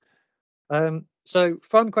 yes. So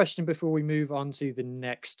fun question before we move on to the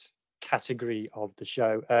next category of the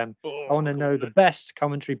show. I want Oh, to go know on the then. best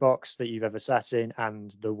commentary box that you've ever sat in and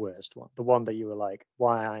the worst one. The one that you were like,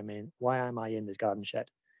 why am I in this garden shed?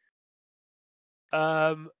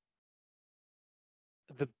 Um,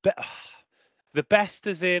 the be- the best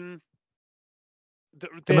is in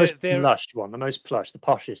The most they're plush one, the most plush, the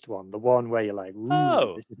poshest one, the one where you're like, ooh,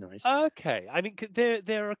 oh this is nice. okay. I mean,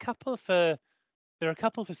 there are a couple for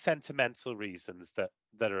sentimental reasons that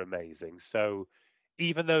are amazing. So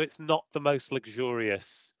even though it's not the most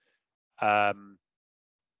luxurious, um,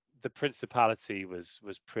 the Principality was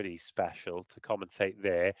pretty special to commentate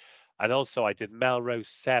there. And also I did Melrose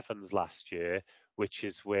Sevens last year, which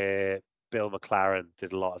is where Bill McLaren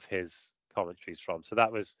did a lot of his commentaries from. So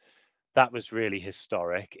that was really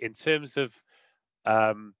historic. In terms of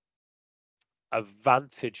um, a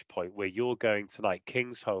vantage point where you're going tonight,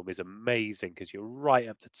 Kingsholm is amazing because you're right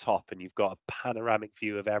up the top and you've got a panoramic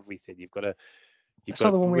view of everything. You've That's got not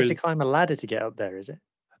a the one where you have to brilliant. climb a ladder to get up there, is it?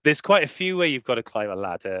 There's quite a few where you've got to climb a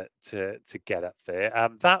ladder to get up there.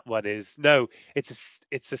 That one is no, it's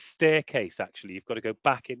a staircase actually. You've got to go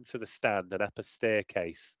back into the stand and up a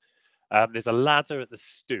staircase. There's a ladder at the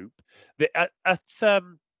stoop.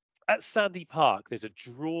 At Sandy Park, there's a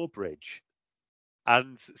drawbridge,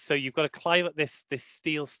 and so you've got to climb up this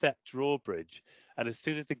steel step drawbridge. And as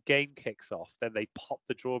soon as the game kicks off, then they pop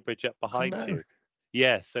the drawbridge up Oh behind no, you.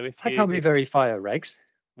 Yeah, so that can't be very fire, Regs.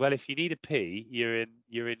 if you need a pee, you're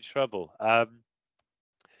in trouble. I'm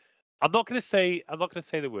not going to say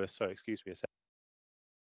the worst. Sorry, excuse me a second.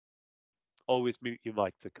 Always mute your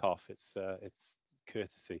mic to cough. It's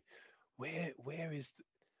courtesy. Where is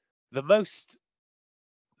the most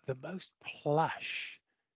the most plush?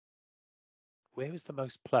 Where is the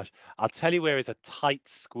most plush? I'll tell you where is a tight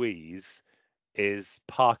squeeze is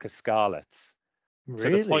Parker Scarlets. To the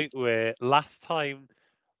Really? point where last time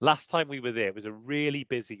we were there, it was a really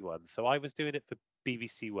busy one. So I was doing it for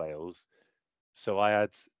BBC Wales. So I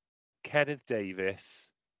had Kenneth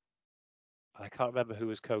Davis. I can't remember who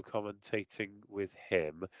was co-commentating with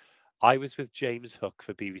him. I was with James Hook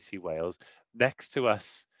for BBC Wales. Next to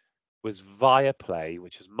us was Viaplay,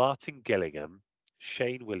 which is Martin Gillingham,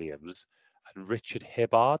 Shane Williams, and Richard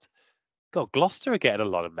Hibbard. God, Gloucester are getting a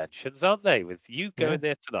lot of mentions, aren't they? With you Yeah. going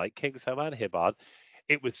there tonight, Kingsholm and Hibbard.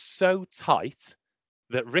 It was so tight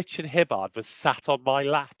that Richard Hibbard was sat on my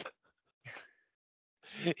lap.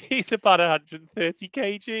 He's about 130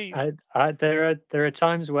 kgs. There are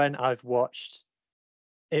times when I've watched.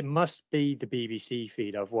 It must be the BBC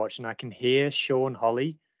feed I've watched, and I can hear Sean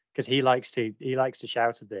Holly because he likes to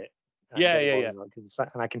shout a bit and Yeah, get the yeah, yeah. volume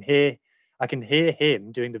up. And I can hear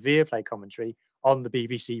him doing the Viaplay commentary on the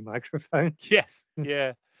BBC microphone. Yes,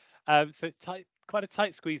 yeah. So tight, quite a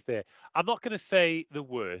tight squeeze there. I'm not going to say the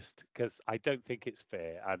worst because I don't think it's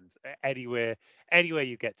fair. And anywhere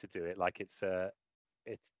you get to do it, like it's a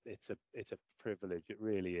privilege. It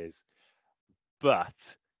really is.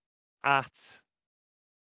 But at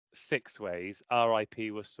Six Ways,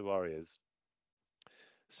 RIP Worcester Warriors.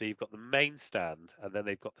 So you've got the main stand, and then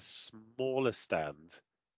they've got the smaller stand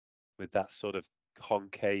with that sort of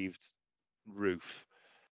concaved roof.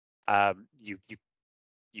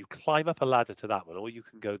 You climb up a ladder to that one, or you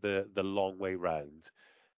can go the long way round.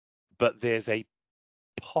 But there's a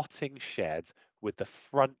potting shed with the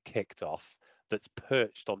front kicked off that's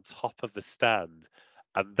perched on top of the stand,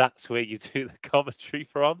 and that's where you do the commentary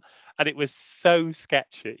from. And it was so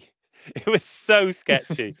sketchy. It was so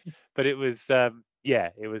sketchy, but it was. yeah,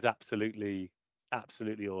 it was absolutely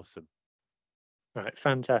awesome. Right,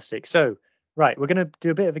 fantastic. So, right, we're going to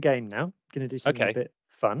do a bit of a game now. Going to do something a Okay. bit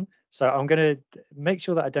fun. So I'm going to make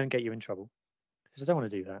sure that I don't get you in trouble because I don't want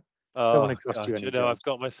to do that. Don't want Oh to cost you God, any jobs. I've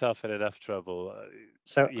got myself in enough trouble.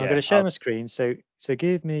 So I'm going Yeah, to share my screen. So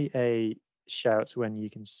give me a shout when you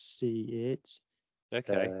can see it.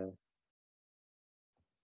 okay. Uh,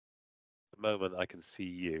 The moment I can see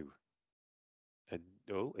you, and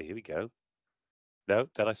oh, here we go. No,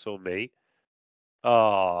 then I saw me.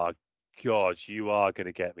 Oh God, you are going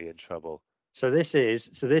to get me in trouble. so this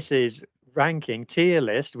is ranking tier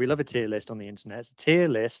list. We love a tier list on the internet. It's a tier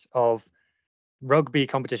list of rugby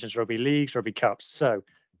competitions, rugby leagues, rugby cups. So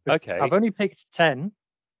I've Okay. only picked 10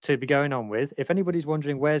 to be going on with. If anybody's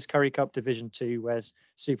wondering where's Curry Cup Division 2, where's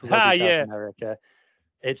Super Rugby Ha, South yeah. America,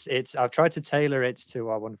 it's I've tried to tailor it to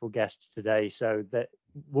our wonderful guests today so that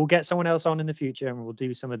we'll get someone else on in the future and we'll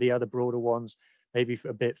do some of the other broader ones, maybe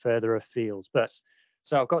a bit further afield. But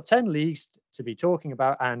so I've got 10 leagues to be talking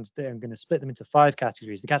about, and I'm going to split them into 5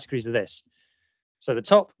 categories. The categories are this. So the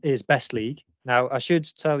top is best league. Now I should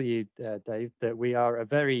tell you, Dave, that we are a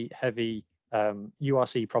very heavy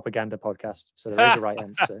URC propaganda podcast. So there is a right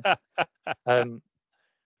answer. Um,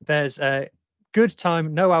 there's a good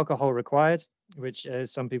time, no alcohol required, which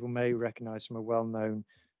some people may recognize from a well-known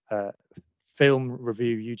uh, film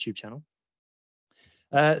review YouTube channel.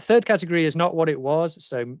 Third category is not what it was,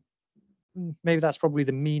 so maybe that's probably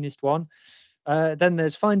the meanest one. Then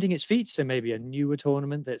there's finding its feet, so maybe a newer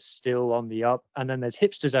tournament that's still on the up, and then there's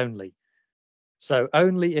hipsters only. So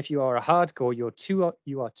only if you are a hardcore,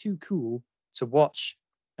 you are too cool to watch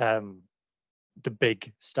the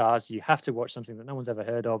big stars. You have to watch something that no one's ever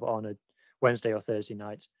heard of on a Wednesday or Thursday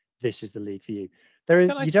night. This is the league for you. You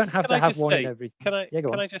don't have Can to I have just one in say, every. Yeah,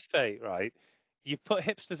 go can on. I just say, right? You've put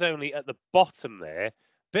hipsters only at the bottom there.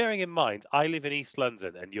 Bearing in mind, I live in East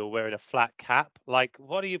London and you're wearing a flat cap. Like,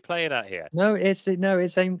 what are you playing at here? No, it's saying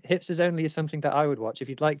hipsters only is something that I would watch. If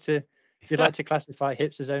you'd like to classify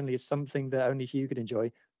hipsters only as something that only you could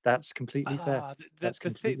enjoy, that's completely fair. Ah, That's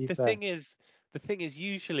completely fair. the thing is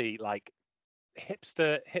usually like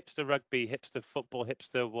hipster rugby, hipster football,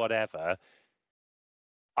 hipster whatever.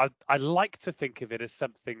 I like to think of it as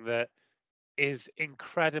something that is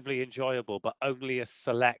incredibly enjoyable, but only a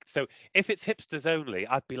select. So if it's hipsters only,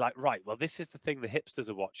 I'd be like, right, well, this is the thing the hipsters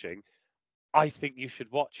are watching. I think you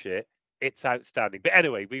should watch it. It's outstanding. But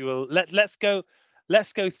anyway, we will let's go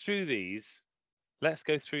through these. Let's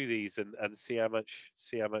go through these and see how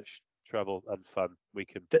much trouble and fun we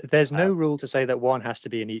can There's no have. rule to say that one has to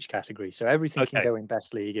be in each category. So everything can Okay. go in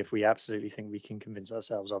best league if we absolutely think we can convince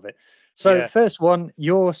ourselves of it. So Yeah. first one,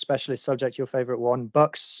 your specialist subject, your favorite one,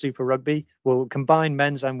 Bucks Super Rugby. Will combine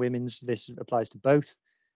men's and women's. This applies to both.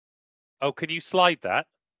 Oh, can you slide that?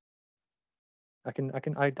 I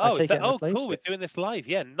Oh, is take it that? and I Oh, cool. placed We're it. doing this live.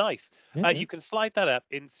 Yeah, nice. Yeah, yeah. You can slide that up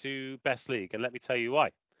into best league, and let me tell you why.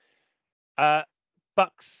 Uh,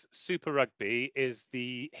 Bucks Super Rugby is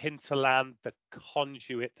the hinterland, the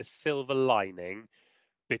conduit, the silver lining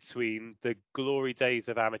between the glory days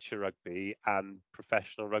of amateur rugby and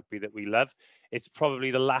professional rugby that we love. It's probably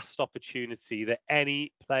the last opportunity that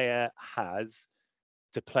any player has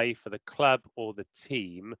to play for the club or the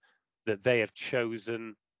team that they have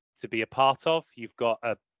chosen to be a part of. You've got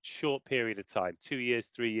a short period of time, 2 years,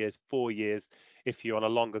 3 years, 4 years, if you're on a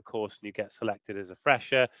longer course and you get selected as a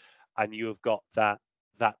fresher, and you have got that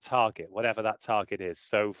target, whatever that target is.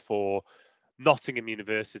 So for Nottingham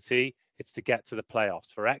University, it's to get to the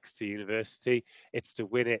playoffs. For Exeter University, it's to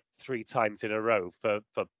win it 3 times in a row. For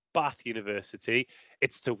Bath University,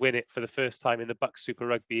 it's to win it for the first time in the Bucks Super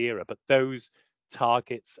Rugby era. But those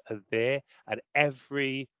targets are there, and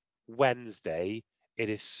every Wednesday, it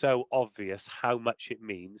is so obvious how much it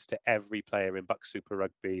means to every player in Bucks Super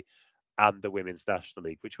Rugby and the Women's National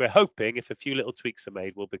League, which we're hoping, if a few little tweaks are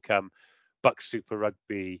made, will become Bucks Super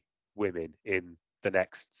Rugby Women in the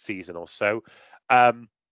next season or so. Um,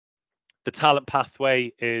 the talent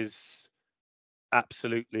pathway is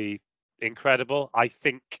absolutely incredible. I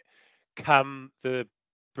think come the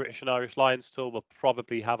British and Irish Lions tour, we'll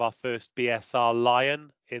probably have our first BSR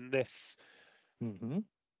Lion Mm-hmm.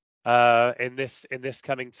 in this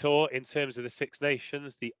coming tour. In terms of the Six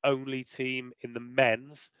Nations, the only team in the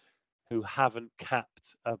men's who haven't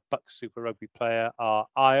capped a Bucks Super Rugby player are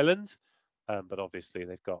Ireland. But obviously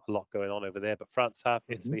they've got a lot going on over there. But France have,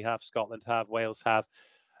 Mm-hmm. Italy have, Scotland have, Wales have,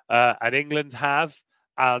 and England have.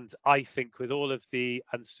 And I think with all of the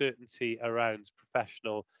uncertainty around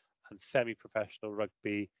professional and semi-professional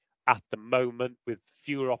rugby at the moment, with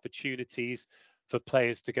fewer opportunities for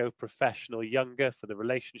players to go professional younger, for the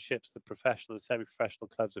relationships the professional and semi-professional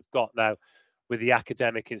clubs have got now with the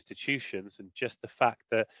academic institutions, and just the fact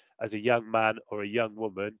that as a young man or a young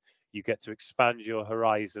woman, you get to expand your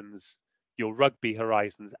horizons, your rugby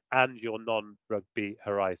horizons and your non-rugby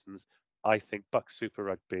horizons. I think Bucks Super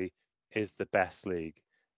Rugby is the best league.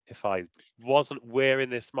 If I wasn't wearing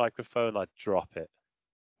this microphone, I'd drop it.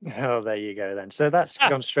 Oh, there you go then. So that's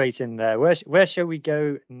gone straight in there. Where shall we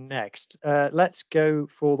go next? Let's go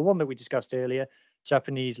for the one that we discussed earlier,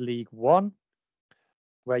 Japanese League One.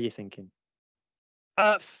 Where are you thinking?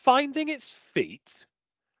 Finding its feet,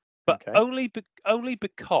 but Okay. only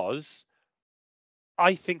because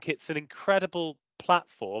I think it's an incredible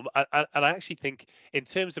platform, and I actually think, in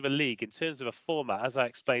terms of a league, in terms of a format, as I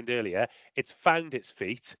explained earlier, it's found its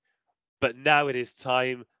feet. But now it is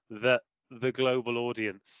time that the global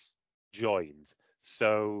audience joined.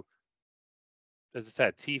 So, as I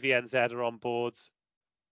said, TVNZ are on board.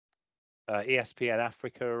 ESPN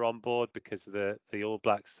Africa are on board because of the All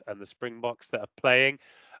Blacks and the Springboks that are playing.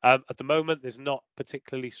 At the moment, there's not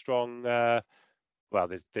particularly strong. Well,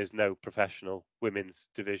 there's no professional women's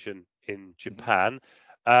division in Japan,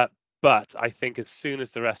 but I think as soon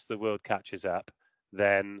as the rest of the world catches up,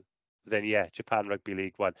 then yeah, Japan Rugby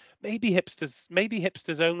League One. Maybe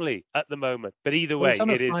hipsters only at the moment. But either Well, way, it's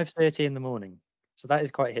on it at is. 5:30 in the morning, so that is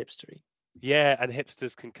quite hipstery. Yeah, and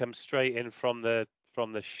hipsters can come straight in from the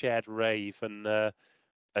shared rave and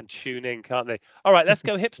tune in, can't they? All right, let's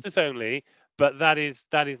go hipsters only. But that is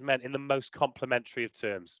meant in the most complimentary of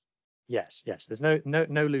terms. Yes, yes. There's no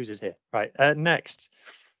losers here. Right. Next.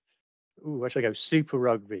 Ooh, where should I go? Super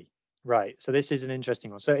Rugby. Right. So this is an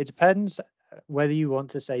interesting one. So it depends whether you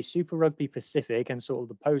want to say Super Rugby Pacific and sort of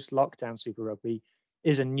the post-lockdown Super Rugby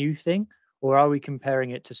is a new thing, or are we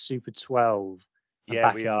comparing it to Super 12 and Yeah,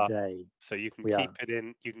 back we in the are. day? So you can We keep are. it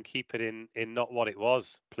in. You can keep it in not what it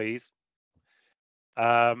was, please.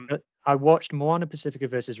 I watched Moana Pacifica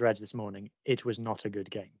versus Reds this morning. It was not a good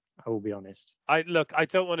game. I will be honest. I look. I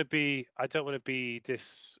don't want to be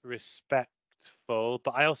disrespectful,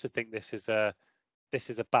 but I also think this is a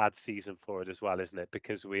bad season for it as well, isn't it?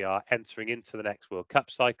 Because we are entering into the next World Cup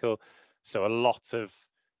cycle, so a lot of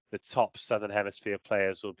the top Southern Hemisphere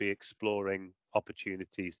players will be exploring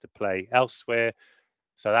opportunities to play elsewhere.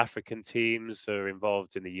 South African teams are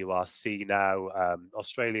involved in the URC now.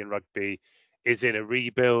 Australian rugby is in a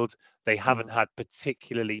rebuild. They haven't had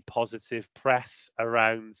particularly positive press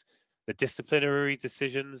around the disciplinary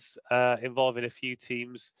decisions involving a few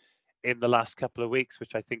teams in the last couple of weeks,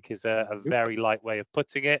 which I think is a very light way of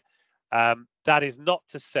putting it. That is not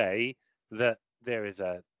to say that there is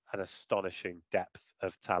an astonishing depth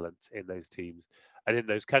of talent in those teams and in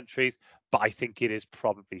those countries, but I think it is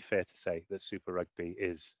probably fair to say that Super Rugby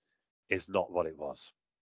is not what it was.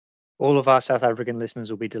 All of our South African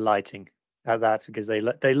listeners will be delighting at that because they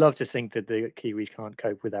love to think that the Kiwis can't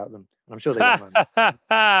cope without them. And I'm sure they won't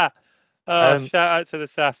mind. Oh, shout out to the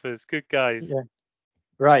Saffers. Good guys. Yeah.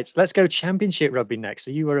 Right. Let's go Championship Rugby next.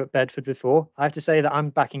 So you were at Bedford before. I have to say that I'm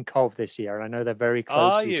backing Cov this year, and I know they're very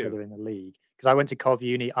close Are to each you? other in the league because I went to Cov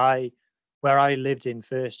Uni. Where I lived in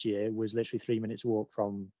first year was literally 3 minutes walk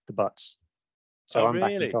from the Butts. Oh, So I'm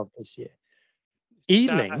backing really? Cov this year.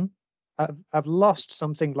 Shout out. Ealing, I've lost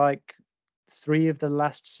something like 3 of the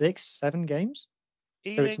last 6, 7 games.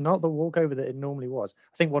 So it's Ealing. not the walkover that it normally was.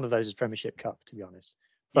 I think one of those is Premiership Cup, to be honest.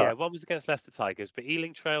 Yeah, But one was against Leicester Tigers, but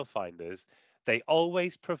Ealing Trailfinders, they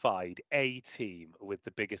always provide a team with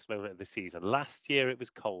the biggest moment of the season. Last year it was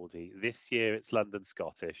Coldy. This year it's London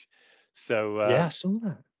Scottish. So yeah, I saw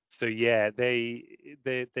that. so yeah,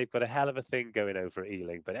 they've got a hell of a thing going over at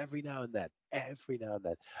Ealing, but every now and then,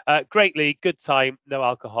 great league, good time, no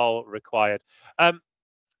alcohol required.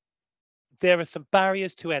 There are some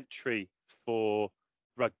barriers to entry for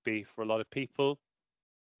rugby for a lot of people.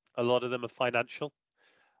 A lot of them are financial.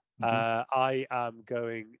 Mhm. I am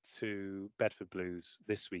going to Bedford Blues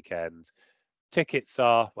this weekend. Tickets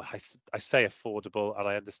are, well, I say affordable, and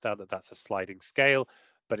I understand that that's a sliding scale,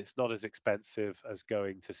 but it's not as expensive as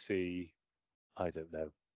going to see, I don't know,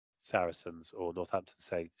 Saracens or Northampton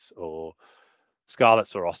Saints or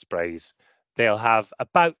Scarlets or Ospreys. They'll have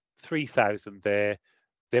about 3,000 there.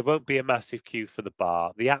 There won't be a massive queue for the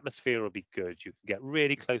bar. The atmosphere will be good. You can get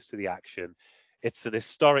really close to the action. It's an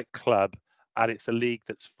historic club, and it's a league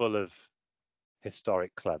that's full of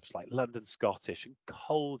historic clubs like London Scottish and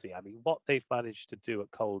Coldy. I mean, what they've managed to do at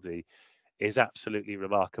Coldy is absolutely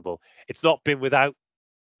remarkable. It's not been without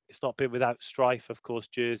strife, of course.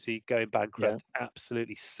 Jersey going Yeah. bankrupt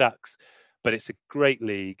absolutely sucks, but it's a great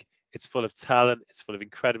league. It's full of talent. It's full of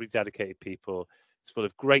incredibly dedicated people. It's full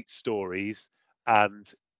of great stories.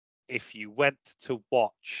 And if you went to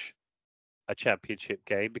watch a championship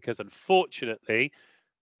game, because unfortunately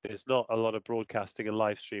There's not a lot of broadcasting and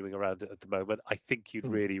live streaming around it at the moment. I think you'd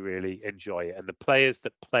really, really enjoy it. And the players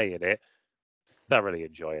that play in it thoroughly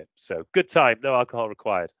enjoy it. So good time, no alcohol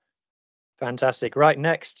required. Fantastic. Right,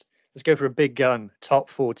 next, let's go for a big gun, top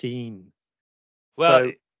 14. Well,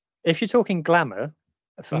 So if you're talking glamour,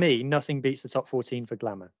 for oh, me, nothing beats the top 14 for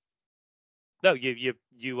glamour. no,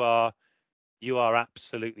 you are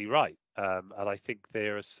absolutely right. And I think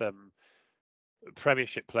there are some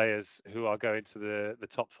Premiership players who are going to the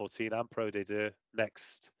top 14 and Pro D2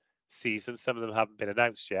 next season. Some of them haven't been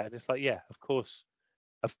announced yet, and it's like, yeah, of course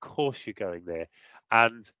you're going there.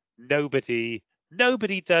 And nobody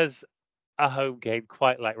does a home game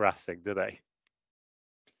quite like Racing, do they?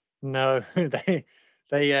 No, they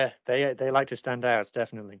like to stand out,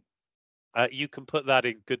 definitely. You can put that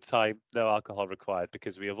in good time, no alcohol required,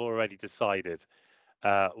 because we have already decided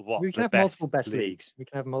what We can the have multiple best best league. leagues. We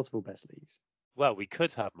can have multiple best leagues. Well, we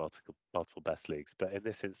could have multiple best leagues, but in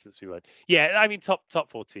this instance, we won't. Yeah, I mean, top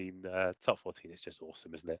 14, top 14 is just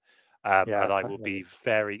awesome, isn't it? And Yeah, I I will love be it.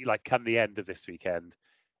 very like come the end of this weekend,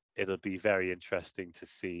 it'll be very interesting to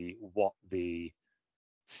see what the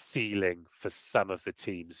ceiling for some of the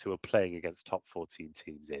teams who are playing against top 14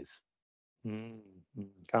 teams is.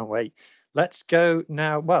 Can't wait. Let's go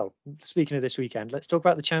now. Well, speaking of this weekend, let's talk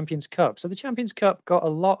about the Champions Cup. So the Champions Cup got a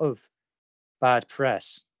lot of bad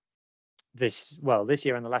press this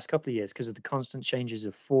year and the last couple of years because of the constant changes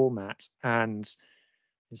of format, and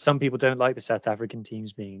some people don't like the South African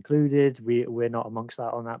teams being included. We're not amongst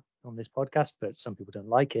that on this podcast, but some people don't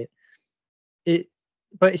like it. It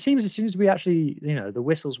but it seems as soon as we actually, the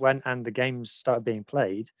whistles went and the games started being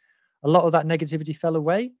played, a lot of that negativity fell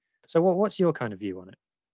away. So what's your kind of view on it?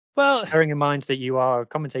 Well, Bearing in mind that you are a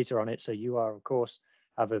commentator on it, so you are, of course,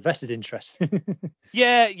 have a vested interest.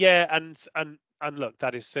 yeah, and look,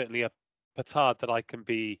 that is certainly a petard that I can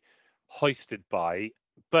be hoisted by,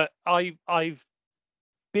 but I've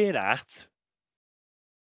been at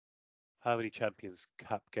how many Champions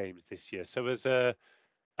Cup games this year? So as a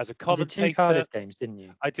You did two commentator, Cardiff games, didn't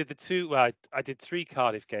you? I did the two. Well, I did three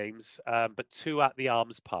Cardiff games, but two at the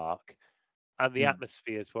Arms Park, and the Hmm.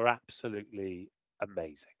 atmospheres were absolutely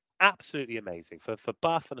amazing. Absolutely amazing for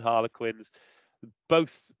Bath and Harlequins.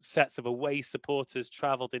 Both sets of away supporters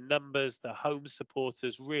travelled in numbers. The home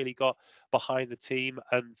supporters really got behind the team.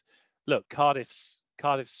 And look, Cardiff's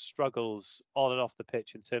struggles on and off the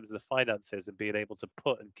pitch in terms of the finances and being able to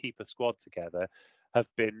put and keep a squad together have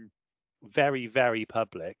been very, very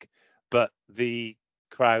public. But the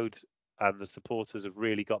crowd and the supporters have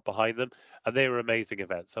really got behind them, and they were amazing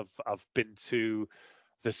events. I've been to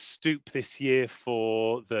the Stoop this year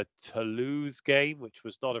for the Toulouse game, which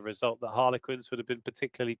was not a result that Harlequins would have been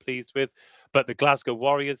particularly pleased with. But the Glasgow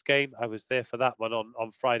Warriors game, I was there for that one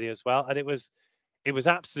on Friday as well, and it was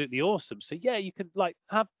absolutely awesome. So yeah, you can like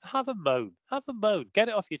have a moan, get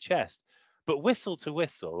it off your chest. But whistle to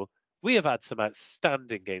whistle, we have had some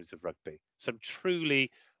outstanding games of rugby, some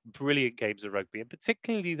truly brilliant games of rugby, and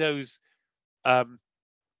particularly those um,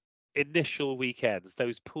 initial weekends,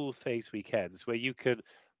 those pool phase weekends where you can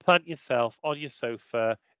plant yourself on your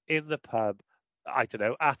sofa in the pub, I don't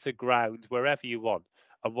know, at a ground, wherever you want,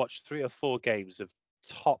 and watch 3 or 4 games of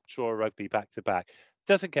top draw rugby back to back.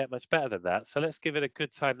 Doesn't get much better than that. So let's give it a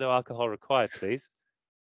good time, no alcohol required, please.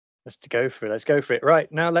 Let's go for it. Let's go for it.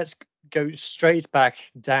 Right, now let's go straight back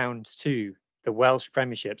down to the Welsh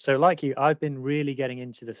Premiership. So, like you, I've been really getting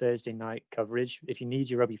into the Thursday night coverage. If you need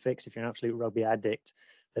your rugby fix, if you're an absolute rugby addict,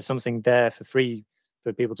 there's something there for free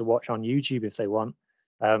for people to watch on YouTube if they want.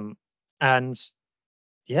 And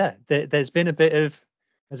yeah, there's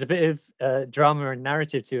a bit of drama and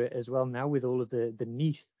narrative to it as well now with all of the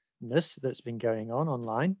neathness that's been going on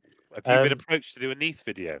online. Have you been Um, approached to do a Neath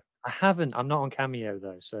video? I haven't. I'm not on Cameo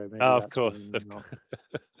though, so maybe Oh, of that's why course.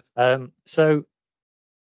 I'm not. So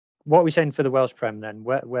what are we saying for the Welsh Prem then?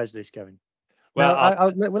 Where's this going? Well,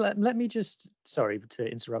 Now, let me just, sorry to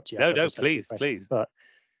interrupt you no, after I've no, just asked you a please, question, please. but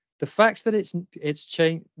the fact that it's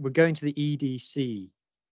changed, we're going to the EDC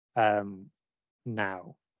um,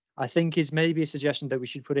 now, I think is maybe a suggestion that we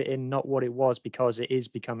should put it in not what it was because it is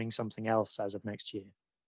becoming something else as of next year.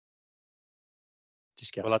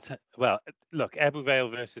 Well, Discuss. look, Ebbw Vale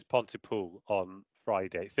versus Pontypool on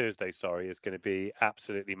Thursday, sorry, is going to be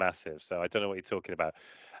absolutely massive. So I don't know what you're talking about.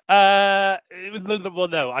 Well,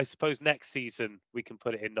 no, I suppose next season we can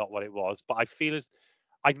put it in not what it was, but I feel as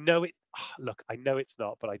I know it. Look, I know it's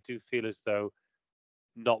not, but I do feel as though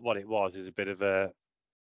not what it was is a bit of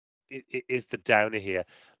it is the downer here.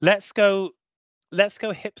 Let's go, let's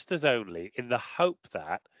go hipsters only in the hope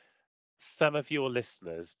that some of your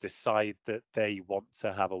listeners decide that they want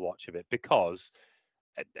to have a watch of it because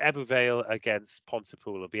Ebbw Vale against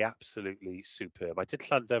Pontypool will be absolutely superb. I did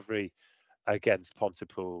Llandovery against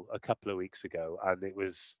Pontypool a couple of weeks ago, and it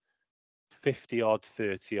was 50 odd,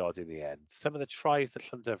 30 odd in the end. Some of the tries that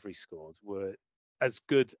Llandovery scored were as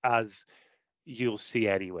good as you'll see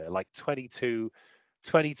anywhere, like 22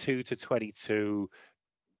 to 22,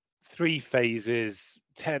 3 phases,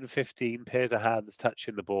 10, 15 pairs of hands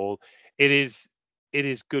touching the ball. It is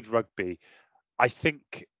good rugby. I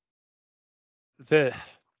think the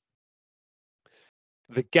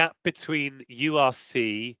gap between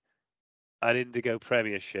URC and Indigo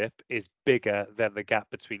Premiership is bigger than the gap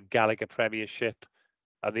between Gallagher Premiership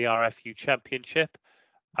and the RFU Championship,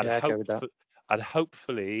 and Yeah, go with that.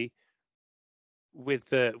 hopefully with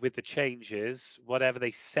the changes, whatever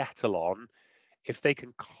they settle on, if they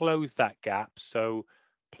can close that gap, so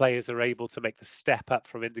players are able to make the step up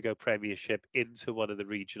from Indigo Premiership into one of the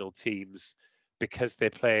regional teams because they're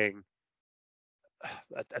playing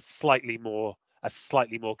a slightly more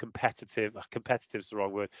competitive is the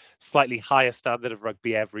wrong word, slightly higher standard of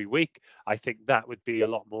rugby every week. I think that would be a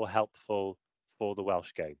lot more helpful for the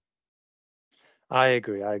Welsh game. I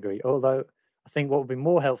agree. Although I think what would be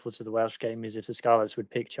more helpful to the Welsh game is if the Scarlets would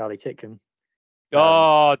pick Charlie Titcombe.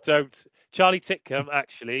 Oh, don't. Charlie Titcombe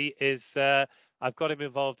actually is. I've got him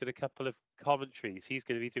involved in a couple of commentaries. He's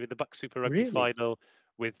going to be doing the Buck Super Rugby Really? final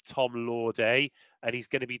with Tom Lauday, and he's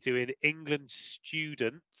going to be doing England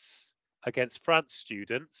students against France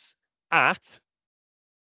students at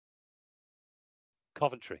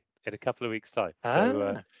Coventry in a couple of weeks' time.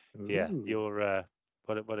 So yeah, Ooh. you're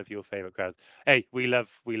one of your favourite crowds. Hey, we love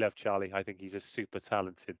Charlie. I think he's a super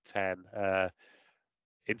talented 10.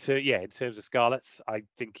 In terms of Scarlets, I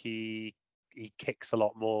think he kicks a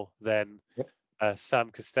lot more than Yep. Sam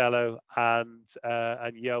Costello and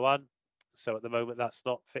Johan. So at the moment, that's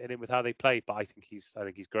not fitting in with how they play. But I think he's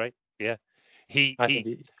great. Yeah, I think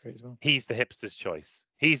he's great as well. he's the hipster's choice.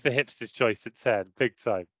 He's the hipster's choice at 10, big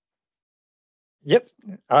time. Yep,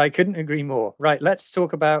 I couldn't agree more. Right, let's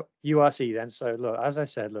talk about URC then. So look, as I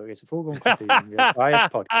said, look, it's a foregone conclusion. We're a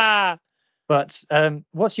biased podcast. But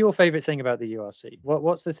what's your favorite thing about the URC?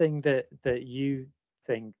 What's the thing that you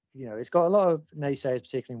think, it's got a lot of naysayers,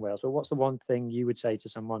 particularly in Wales, but what's the one thing you would say to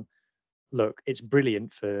someone, look, it's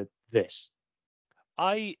brilliant for this?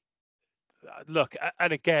 Look,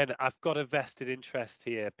 and again, I've got a vested interest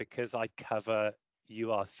here because I cover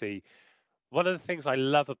URC. One of the things I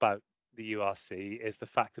love about the URC is the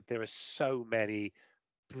fact that there are so many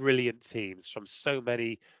brilliant teams from so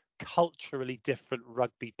many culturally different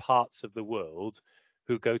rugby parts of the world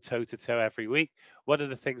who go toe to toe every week. One of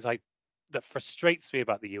the things that frustrates me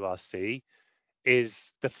about the URC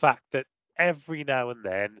is the fact that every now and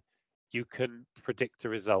then you can predict a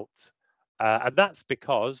result, and that's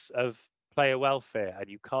because of player welfare, and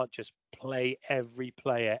you can't just play every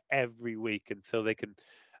player every week until they can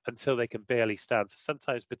barely stand. So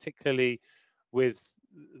sometimes, particularly with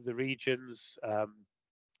the regions,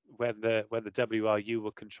 when the WRU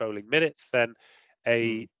were controlling minutes, then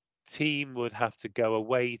a team would have to go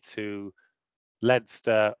away to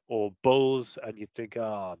Leinster or Bulls, and you'd think,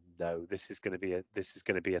 oh no, this is going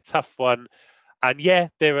to be a tough one. And yeah,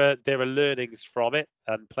 there are learnings from it,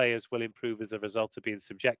 and players will improve as a result of being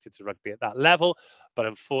subjected to rugby at that level. But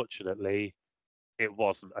unfortunately, it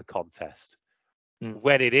wasn't a contest.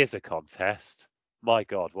 When it is a contest, my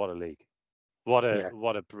God, what a league! What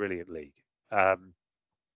a brilliant league!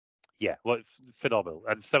 Yeah, what phenomenal!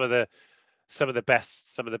 And some of the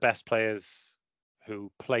best players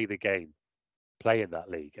who play the game play in that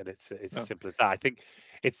league, and it's as simple as that. I think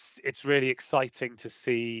it's really exciting to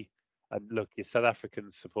see. And look, your South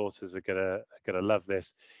African supporters are gonna love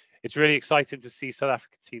this. It's really exciting to see South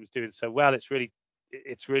African teams doing so well. It's really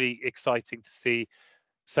exciting to see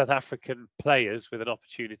South African players with an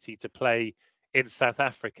opportunity to play in South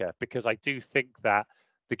Africa, because I do think that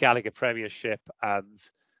the Gallagher Premiership and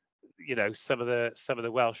some of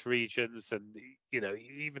the Welsh regions, and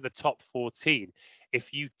even the top 14,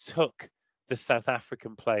 if you took the South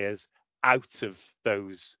African players out of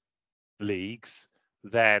those leagues,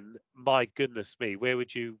 then my goodness me, where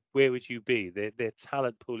would you be? Their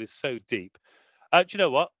talent pool is so deep. Do you know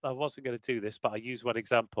what? I wasn't going to do this, but I use one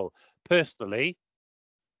example. Personally,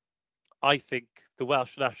 I think the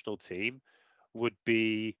Welsh national team would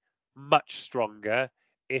be much stronger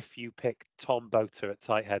if you pick Tom Boter at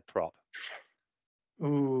tight head prop.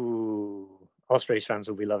 Ooh, Ospreys fans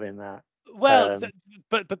will be loving that. Well,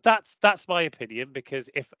 but that's my opinion, because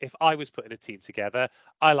if I was putting a team together,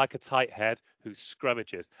 I like a tight head who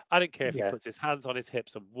scrummages. I don't care if he puts his hands on his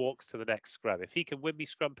hips and walks to the next scrum. If he can win me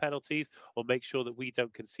scrum penalties or make sure that we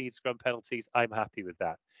don't concede scrum penalties, I'm happy with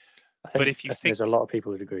that. I think there's a lot of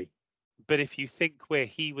people who'd agree. But if you think where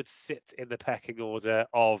he would sit in the pecking order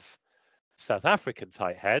of South African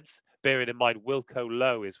tight heads, bearing in mind Wilco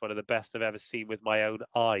Low is one of the best I've ever seen with my own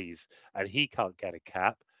eyes, and he can't get a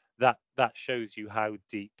cap, that shows you how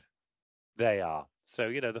deep they are. So,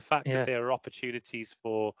 you know, the fact that there are opportunities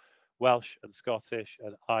for Welsh and Scottish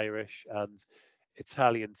and Irish and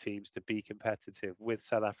Italian teams to be competitive with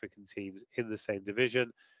South African teams in the same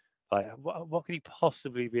division, like what can you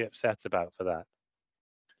possibly be upset about for that?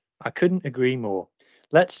 I couldn't agree more.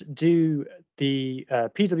 Let's do the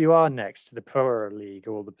PWR next, the Pro League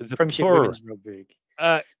or the The Premiership poor. Women's Rugby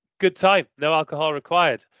League. Good time. No alcohol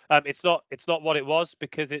required. It's not what it was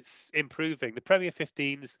because it's improving. The Premier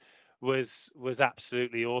 15s was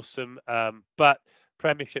absolutely awesome. But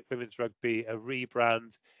Premiership Women's Rugby, a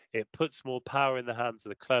rebrand, it puts more power in the hands of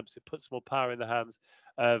the clubs. It puts more power in the hands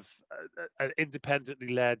of an independently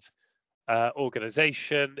led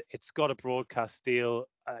organization. It's got a broadcast deal.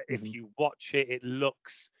 If you watch it,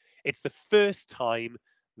 it's the first time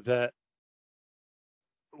that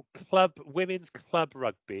women's club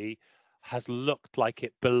rugby has looked like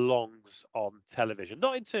it belongs on television.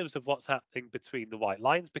 Not in terms of what's happening between the white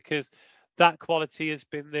lines, because that quality has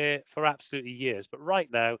been there for absolutely years. But right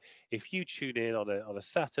now, if you tune in on a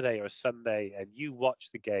Saturday or a Sunday and you watch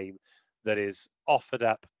the game that is offered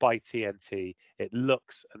up by TNT, it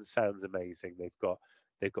looks and sounds amazing.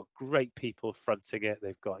 They've got great people fronting it.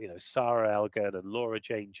 They've got, you know, Sarah Elgin and Laura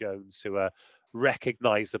Jane Jones, who are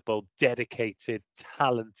recognizable, dedicated,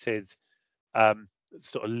 talented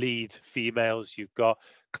sort of lead females. You've got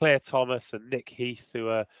Claire Thomas and Nick Heath, who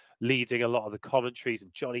are leading a lot of the commentaries,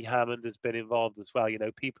 and Johnny Hammond has been involved as well. You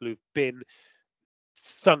know, people who've been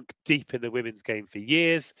sunk deep in the women's game for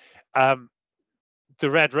years. The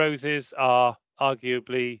Red Roses are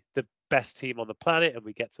arguably the best team on the planet, and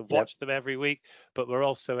we get to watch them every week. But we're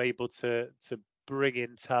also able to bring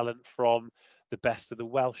in talent from the best of the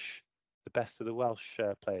Welsh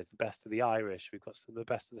players, the best of the Irish. We've got some of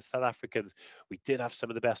the best of the South Africans. We did have some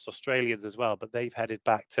of the best Australians as well, but they've headed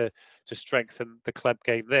back to strengthen the club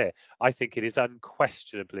game there. I think it is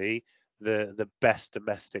unquestionably the best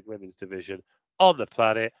domestic women's division on the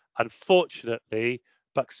planet. Unfortunately,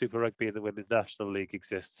 Buck Super Rugby in the Women's National League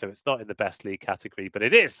exists, so it's not in the best league category, but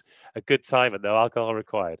it is a good time and no alcohol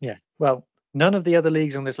required. Yeah, well, none of the other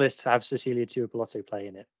leagues on this list have Cecilia Tuapoloto play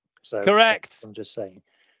in it. So correct. I'm just saying.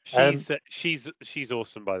 She's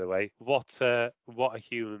awesome, by the way. What a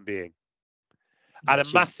human being. And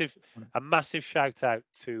a massive shout out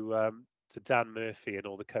to Dan Murphy and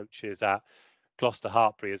all the coaches at Gloucester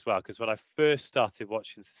Hartpury as well, because when I first started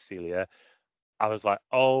watching Cecilia, I was like,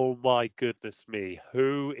 oh my goodness me,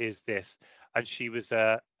 who is this? And she was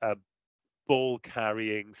a ball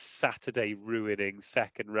carrying, Saturday ruining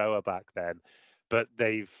second rower back then. But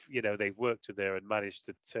they've worked with her and managed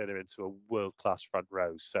to turn her into a world-class front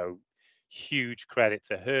row. So huge credit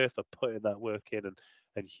to her for putting that work in,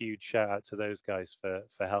 and huge shout out to those guys for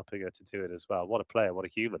helping her to do it as well. What a player, what a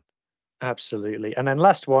human. Absolutely. And then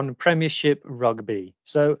last one, Premiership Rugby.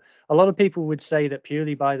 So a lot of people would say that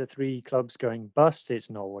purely by the three clubs going bust,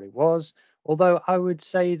 it's not what it was. Although I would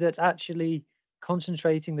say that actually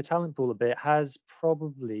concentrating the talent pool a bit has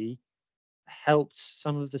probably helped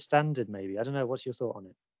some of the standard, maybe. I don't know. What's your thought on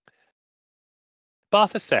it?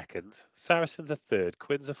 Bath a second, Saracens a third,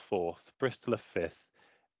 Quins a fourth, Bristol a fifth,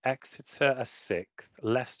 Exeter a sixth,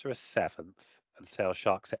 Leicester a seventh, and Sale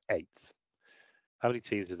Sharks a eighth. How many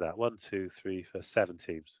teams is that? 1, 2, 3, 4, 7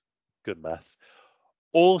 teams. Good maths.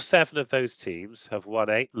 All 7 of those teams have won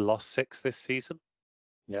 8 and lost 6 this season.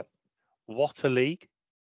 Yep. What a league.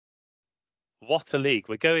 What a league.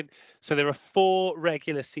 We're going. So there are 4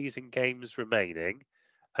 regular season games remaining,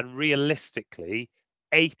 and realistically,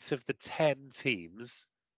 8 of the 10 teams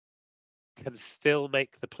can still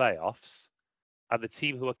make the playoffs, and the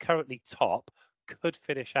team who are currently top could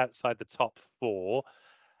finish outside the top 4.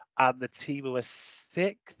 And the team who are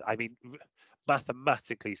 6th, I mean,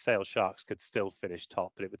 mathematically, Sale Sharks could still finish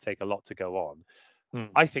top, but it would take a lot to go on.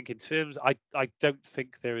 I think in terms, I don't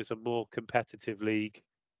think there is a more competitive league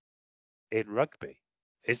in rugby.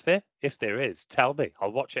 Is there? If there is, tell me.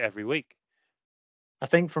 I'll watch it every week. I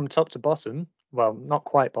think from top to bottom, well, not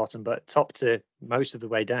quite bottom, but top to most of the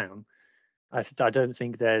way down, I don't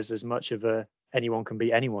think there's as much of a anyone can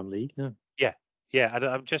beat anyone league. No. Yeah, and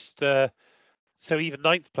I'm just so even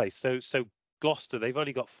 9th place. So Gloucester, they've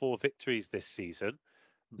only got 4 victories this season,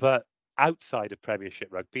 but outside of Premiership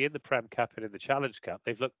Rugby, in the Prem Cup and in the Challenge Cup,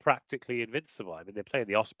 they've looked practically invincible. I mean, they're playing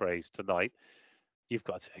the Ospreys tonight. You've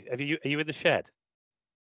got to, are you in the shed?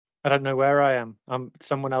 I don't know where I am.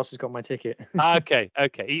 Someone else has got my ticket. Okay.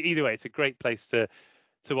 Either way, it's a great place to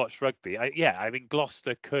to watch rugby. I mean,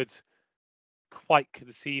 Gloucester could quite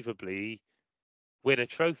conceivably win a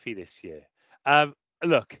trophy this year.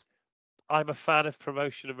 Look, I'm a fan of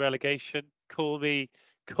promotion and relegation. Call me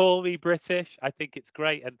British. I think it's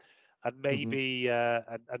great, and Hmm. maybe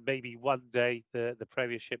and maybe one day the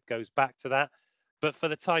Premiership goes back to that. But for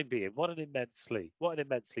the time being, what an immensely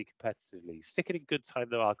competitive league. Stick it in good time,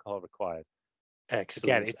 no alcohol required.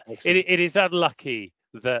 Again, Excellent, it, excellent. it is unlucky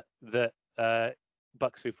that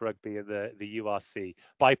Buck Super Rugby and the URC,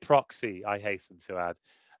 by proxy, I hasten to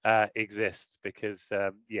add, exists because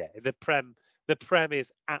the Prem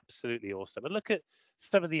is absolutely awesome. And look at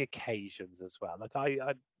some of the occasions as well. Like I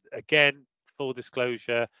again, full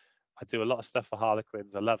disclosure, I do a lot of stuff for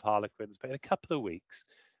Harlequins. I love Harlequins, but in a couple of weeks,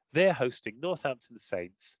 they're hosting Northampton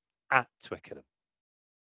Saints at Twickenham.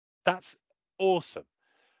 That's awesome.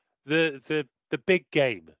 The big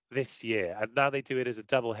game this year, and now they do it as a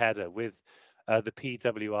double header with the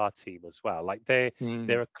PWR team as well. Like Mm,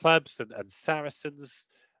 there are clubs and Saracens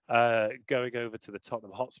going over to the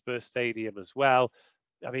Tottenham Hotspur Stadium as well.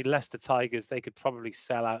 I mean, Leicester Tigers, they could probably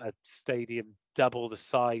sell out a stadium double the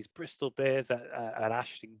size. Bristol Bears at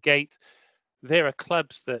Ashton Gate. There are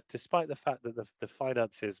clubs that, despite the fact that the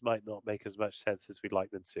finances might not make as much sense as we'd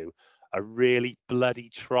like them to, are really bloody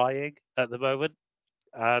trying at the moment.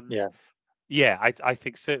 And yeah. yeah, I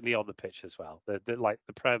think certainly on the pitch as well. Like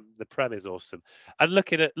the Prem is awesome. And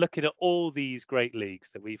looking at all these great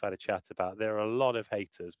leagues that we've had a chat about, there are a lot of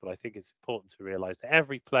haters, but I think it's important to realise that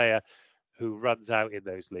every player who runs out in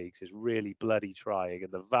those leagues is really bloody trying,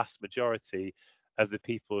 and the vast majority of the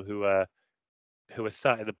people who are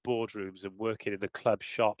sat in the boardrooms and working in the club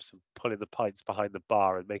shops and pulling the pints behind the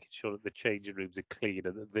bar and making sure that the changing rooms are clean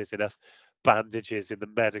and that there's enough bandages in the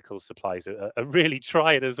medical supplies are really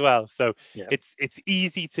trying as well. So Yeah. it's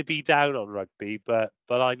easy to be down on rugby, but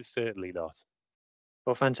I'm certainly not.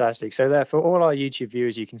 Well, fantastic. So there, for all our YouTube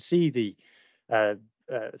viewers, you can see the uh,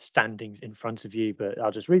 standings in front of you, but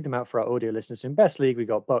I'll just read them out for our audio listeners. In Best League, we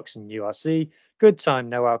got Bucks and URC. Good time,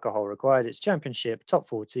 no alcohol required. It's Championship, Top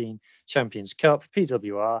 14, Champions Cup,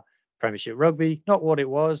 PWR, Premiership Rugby. Not what it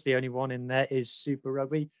was. The only one in there is Super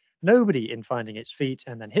Rugby. Nobody in finding its feet.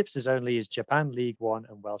 And then Hipsters Only is Japan League One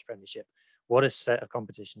and Welsh Premiership. What a set of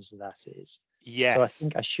competitions that is. So I Yes,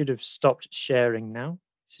 think I should have stopped sharing now.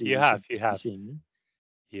 So you you have, should you be have, seeing me.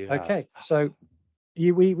 you have. Okay, so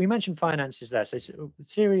we mentioned finances there. So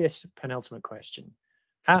serious penultimate question: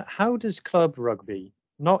 how does club rugby,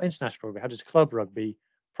 not international rugby, how does club rugby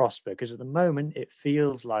prosper? Because at the moment it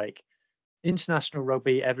feels like international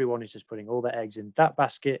rugby, everyone is just putting all their eggs in that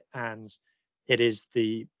basket, and it is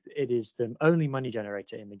the only money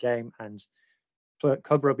generator in the game, and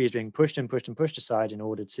club rugby is being pushed and pushed and pushed aside in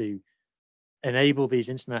order to enable these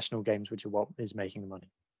international games, which are what is making the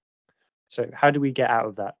money. So how do we get out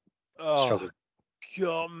of that Oh, struggle?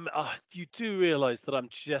 you do realise that I'm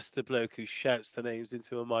just a bloke who shouts the names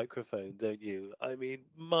into a microphone, don't you? I mean,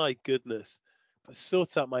 my goodness. If I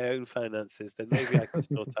sort out my own finances, then maybe I can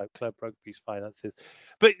sort out club rugby's finances.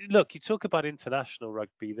 But look, you talk about international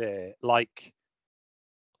rugby there, like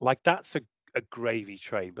that's a gravy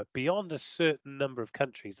train, but beyond a certain number of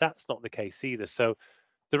countries, that's not the case either. So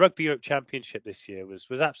the Rugby Europe Championship this year was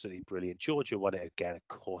absolutely brilliant. Georgia won it again, of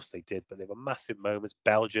course they did, but there were massive moments.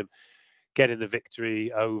 Belgium getting the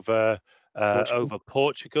victory Portugal. over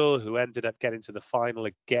Portugal, who ended up getting to the final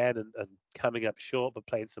again and coming up short, but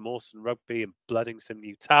playing some awesome rugby and blooding some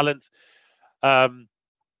new talent. Um,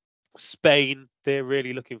 Spain, they're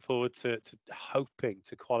really looking forward to hoping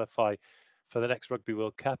to qualify for the next Rugby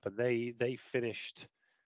World Cup, and they finished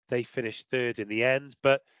third in the end.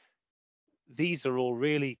 But these are all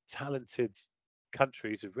really talented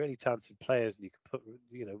countries with really talented players, and you can put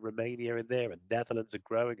Romania in there, and Netherlands are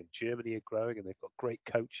growing, and Germany are growing, and they've got great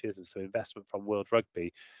coaches and some investment from World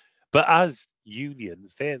Rugby. But as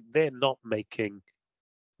unions, they're not making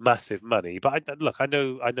massive money. But look, I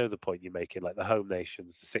know the point you're making, like the home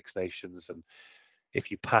nations, the Six Nations, and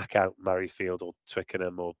if you pack out Murrayfield or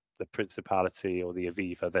Twickenham or the Principality or the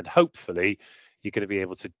Aviva, then hopefully you're going to be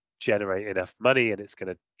able to generate enough money, and it's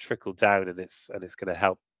going to trickle down, and it's going to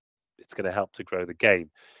help. It's going to help to grow the game.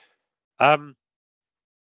 Um,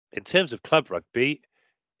 in terms of club rugby,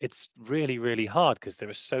 it's really, really hard because there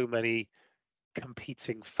are so many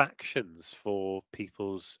competing factions for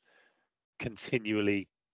people's continually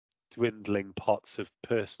dwindling pots of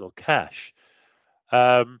personal cash.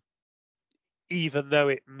 Um, even though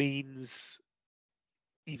it means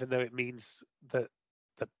that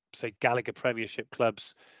the say Gallagher Premiership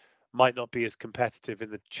clubs might not be as competitive in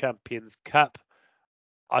the Champions Cup,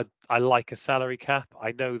 I like a salary cap.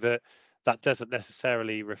 I know that that doesn't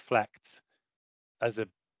necessarily reflect a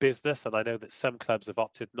business, and I know that some clubs have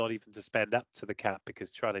opted not even to spend up to the cap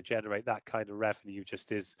because trying to generate that kind of revenue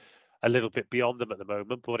just is a little bit beyond them at the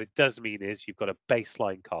moment. But what it does mean is you've got a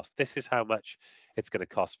baseline cost. This is how much it's going to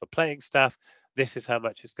cost for playing staff. This is how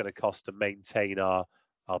much it's going to cost to maintain our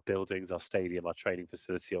buildings, our stadium, our training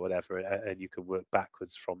facility, or whatever, and you can work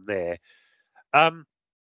backwards from there.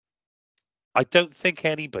 I don't think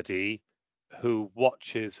anybody who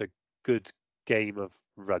watches a good game of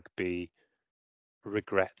rugby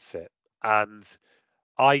regrets it. And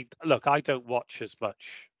I don't watch as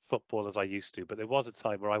much football as I used to, but there was a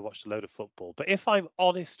time where I watched a load of football. But if I'm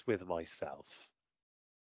honest with myself,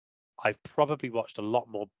 I've probably watched a lot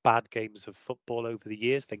more bad games of football over the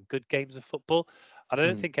years than good games of football. And I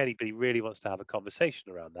don't think anybody really wants to have a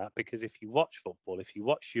conversation around that, because if you watch football, if you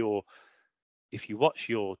watch your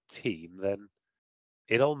team, then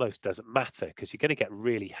it almost doesn't matter, because you're going to get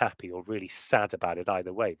really happy or really sad about it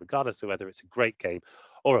either way, regardless of whether it's a great game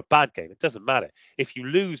or a bad game. It doesn't matter. If you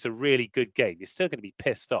lose a really good game, you're still going to be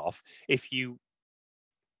pissed off. If you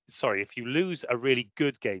lose a really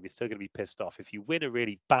good game, you're still going to be pissed off. If you win a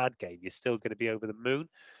really bad game, you're still going to be over the moon.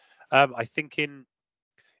 I think in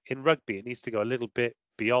rugby, it needs to go a little bit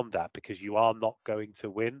beyond that, because you are not going to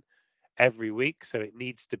win every week. So it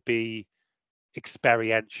needs to be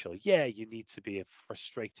experiential. Yeah, you need to be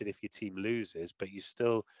frustrated if your team loses, but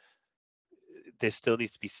there still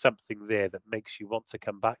needs to be something there that makes you want to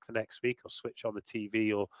come back the next week, or switch on the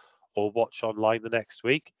TV, or watch online the next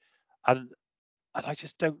week. And I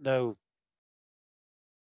just don't know.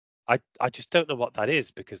 I just don't know what that is,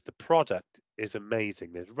 because the product is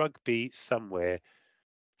amazing. There's rugby somewhere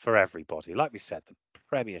for everybody. Like we said, the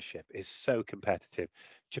Premiership is so competitive.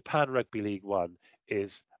 Japan Rugby League 1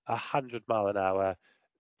 is 100-mile-an-hour,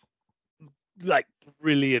 like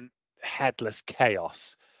brilliant headless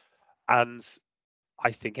chaos. And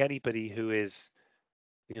I think anybody who is,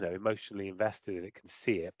 emotionally invested in it can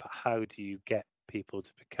see it. But how do you get people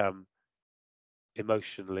to become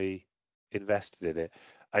emotionally invested in it?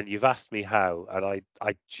 And you've asked me how, and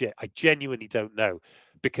I genuinely don't know,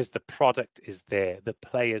 because the product is there, the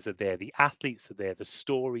players are there, the athletes are there, the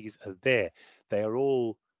stories are there. They are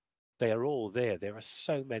all there. There are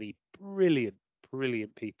so many brilliant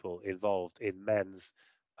people involved in men's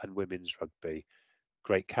and women's rugby.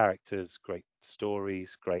 Great characters, great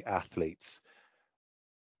stories, great athletes.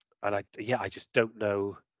 And I just don't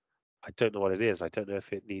know. I don't know what it is. I don't know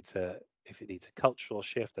if it needs a cultural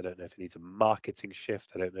shift. I don't know if it needs a marketing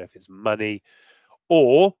shift. I don't know if it's money,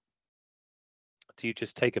 or do you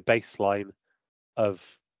just take a baseline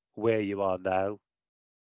of where you are now,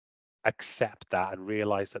 accept that, and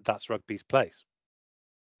realize that that's rugby's place?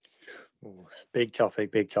 Ooh, big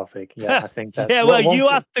topic. Yeah, I think that's yeah. Well, you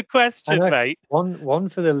asked the question, mate. One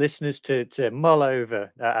for the listeners to mull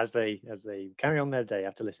over as they carry on their day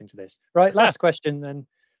after listening to this. Right, last question then.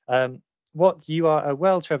 What you are a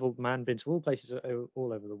well-travelled man, been to all places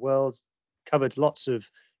all over the world, covered lots of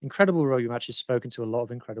incredible rugby matches, spoken to a lot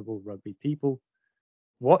of incredible rugby people.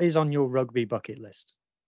 What is on your rugby bucket list?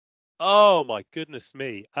 Oh my goodness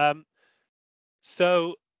me.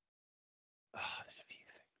 So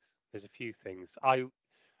there's a few things.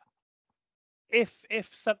 If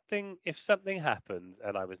something happened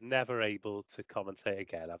and I was never able to commentate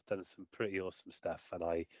again, I've done some pretty awesome stuff, and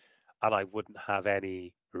I wouldn't have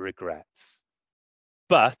any regrets.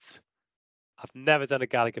 But I've never done a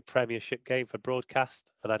Gallagher Premiership game for broadcast,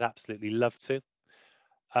 and I'd absolutely love to.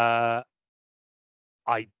 I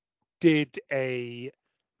did a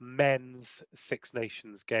men's Six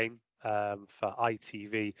Nations game for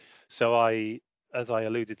ITV. So as I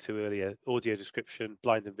alluded to earlier, audio description,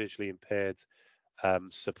 blind and visually impaired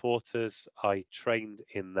supporters. I trained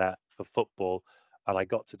in that for football, and I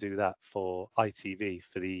got to do that for ITV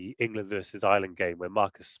for the England versus Ireland game where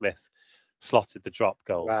Marcus Smith slotted the drop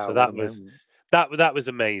goal. Wow, So what a that was moment. that was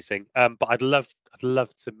amazing. But I'd love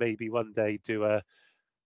to maybe one day do a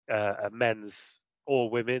men's or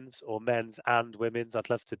women's, or men's and women's. I'd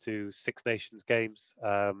love to do Six Nations games,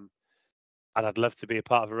 and I'd love to be a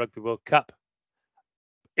part of a Rugby World Cup.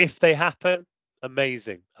 If they happen,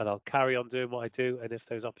 amazing, and I'll carry on doing what I do. And if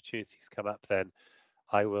those opportunities come up, then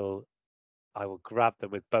I will grab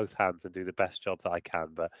them with both hands and do the best job that I can.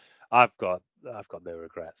 But I've got no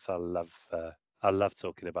regrets. I love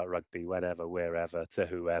talking about rugby whenever, wherever, to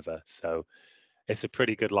whoever. So it's a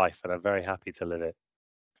pretty good life, and I'm very happy to live it.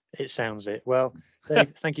 It sounds it. Well,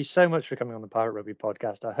 Dave, thank you so much for coming on the Pirate Rugby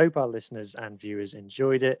podcast. I hope our listeners and viewers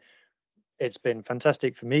enjoyed it. It's been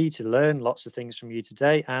fantastic for me to learn lots of things from you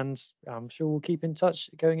today, and I'm sure we'll keep in touch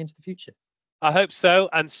going into the future. I hope so.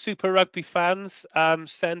 And Super Rugby fans,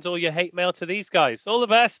 send all your hate mail to these guys. All the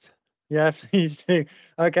best. Yeah, please do.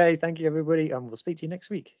 Okay, thank you, everybody, and we'll speak to you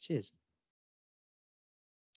next week. Cheers.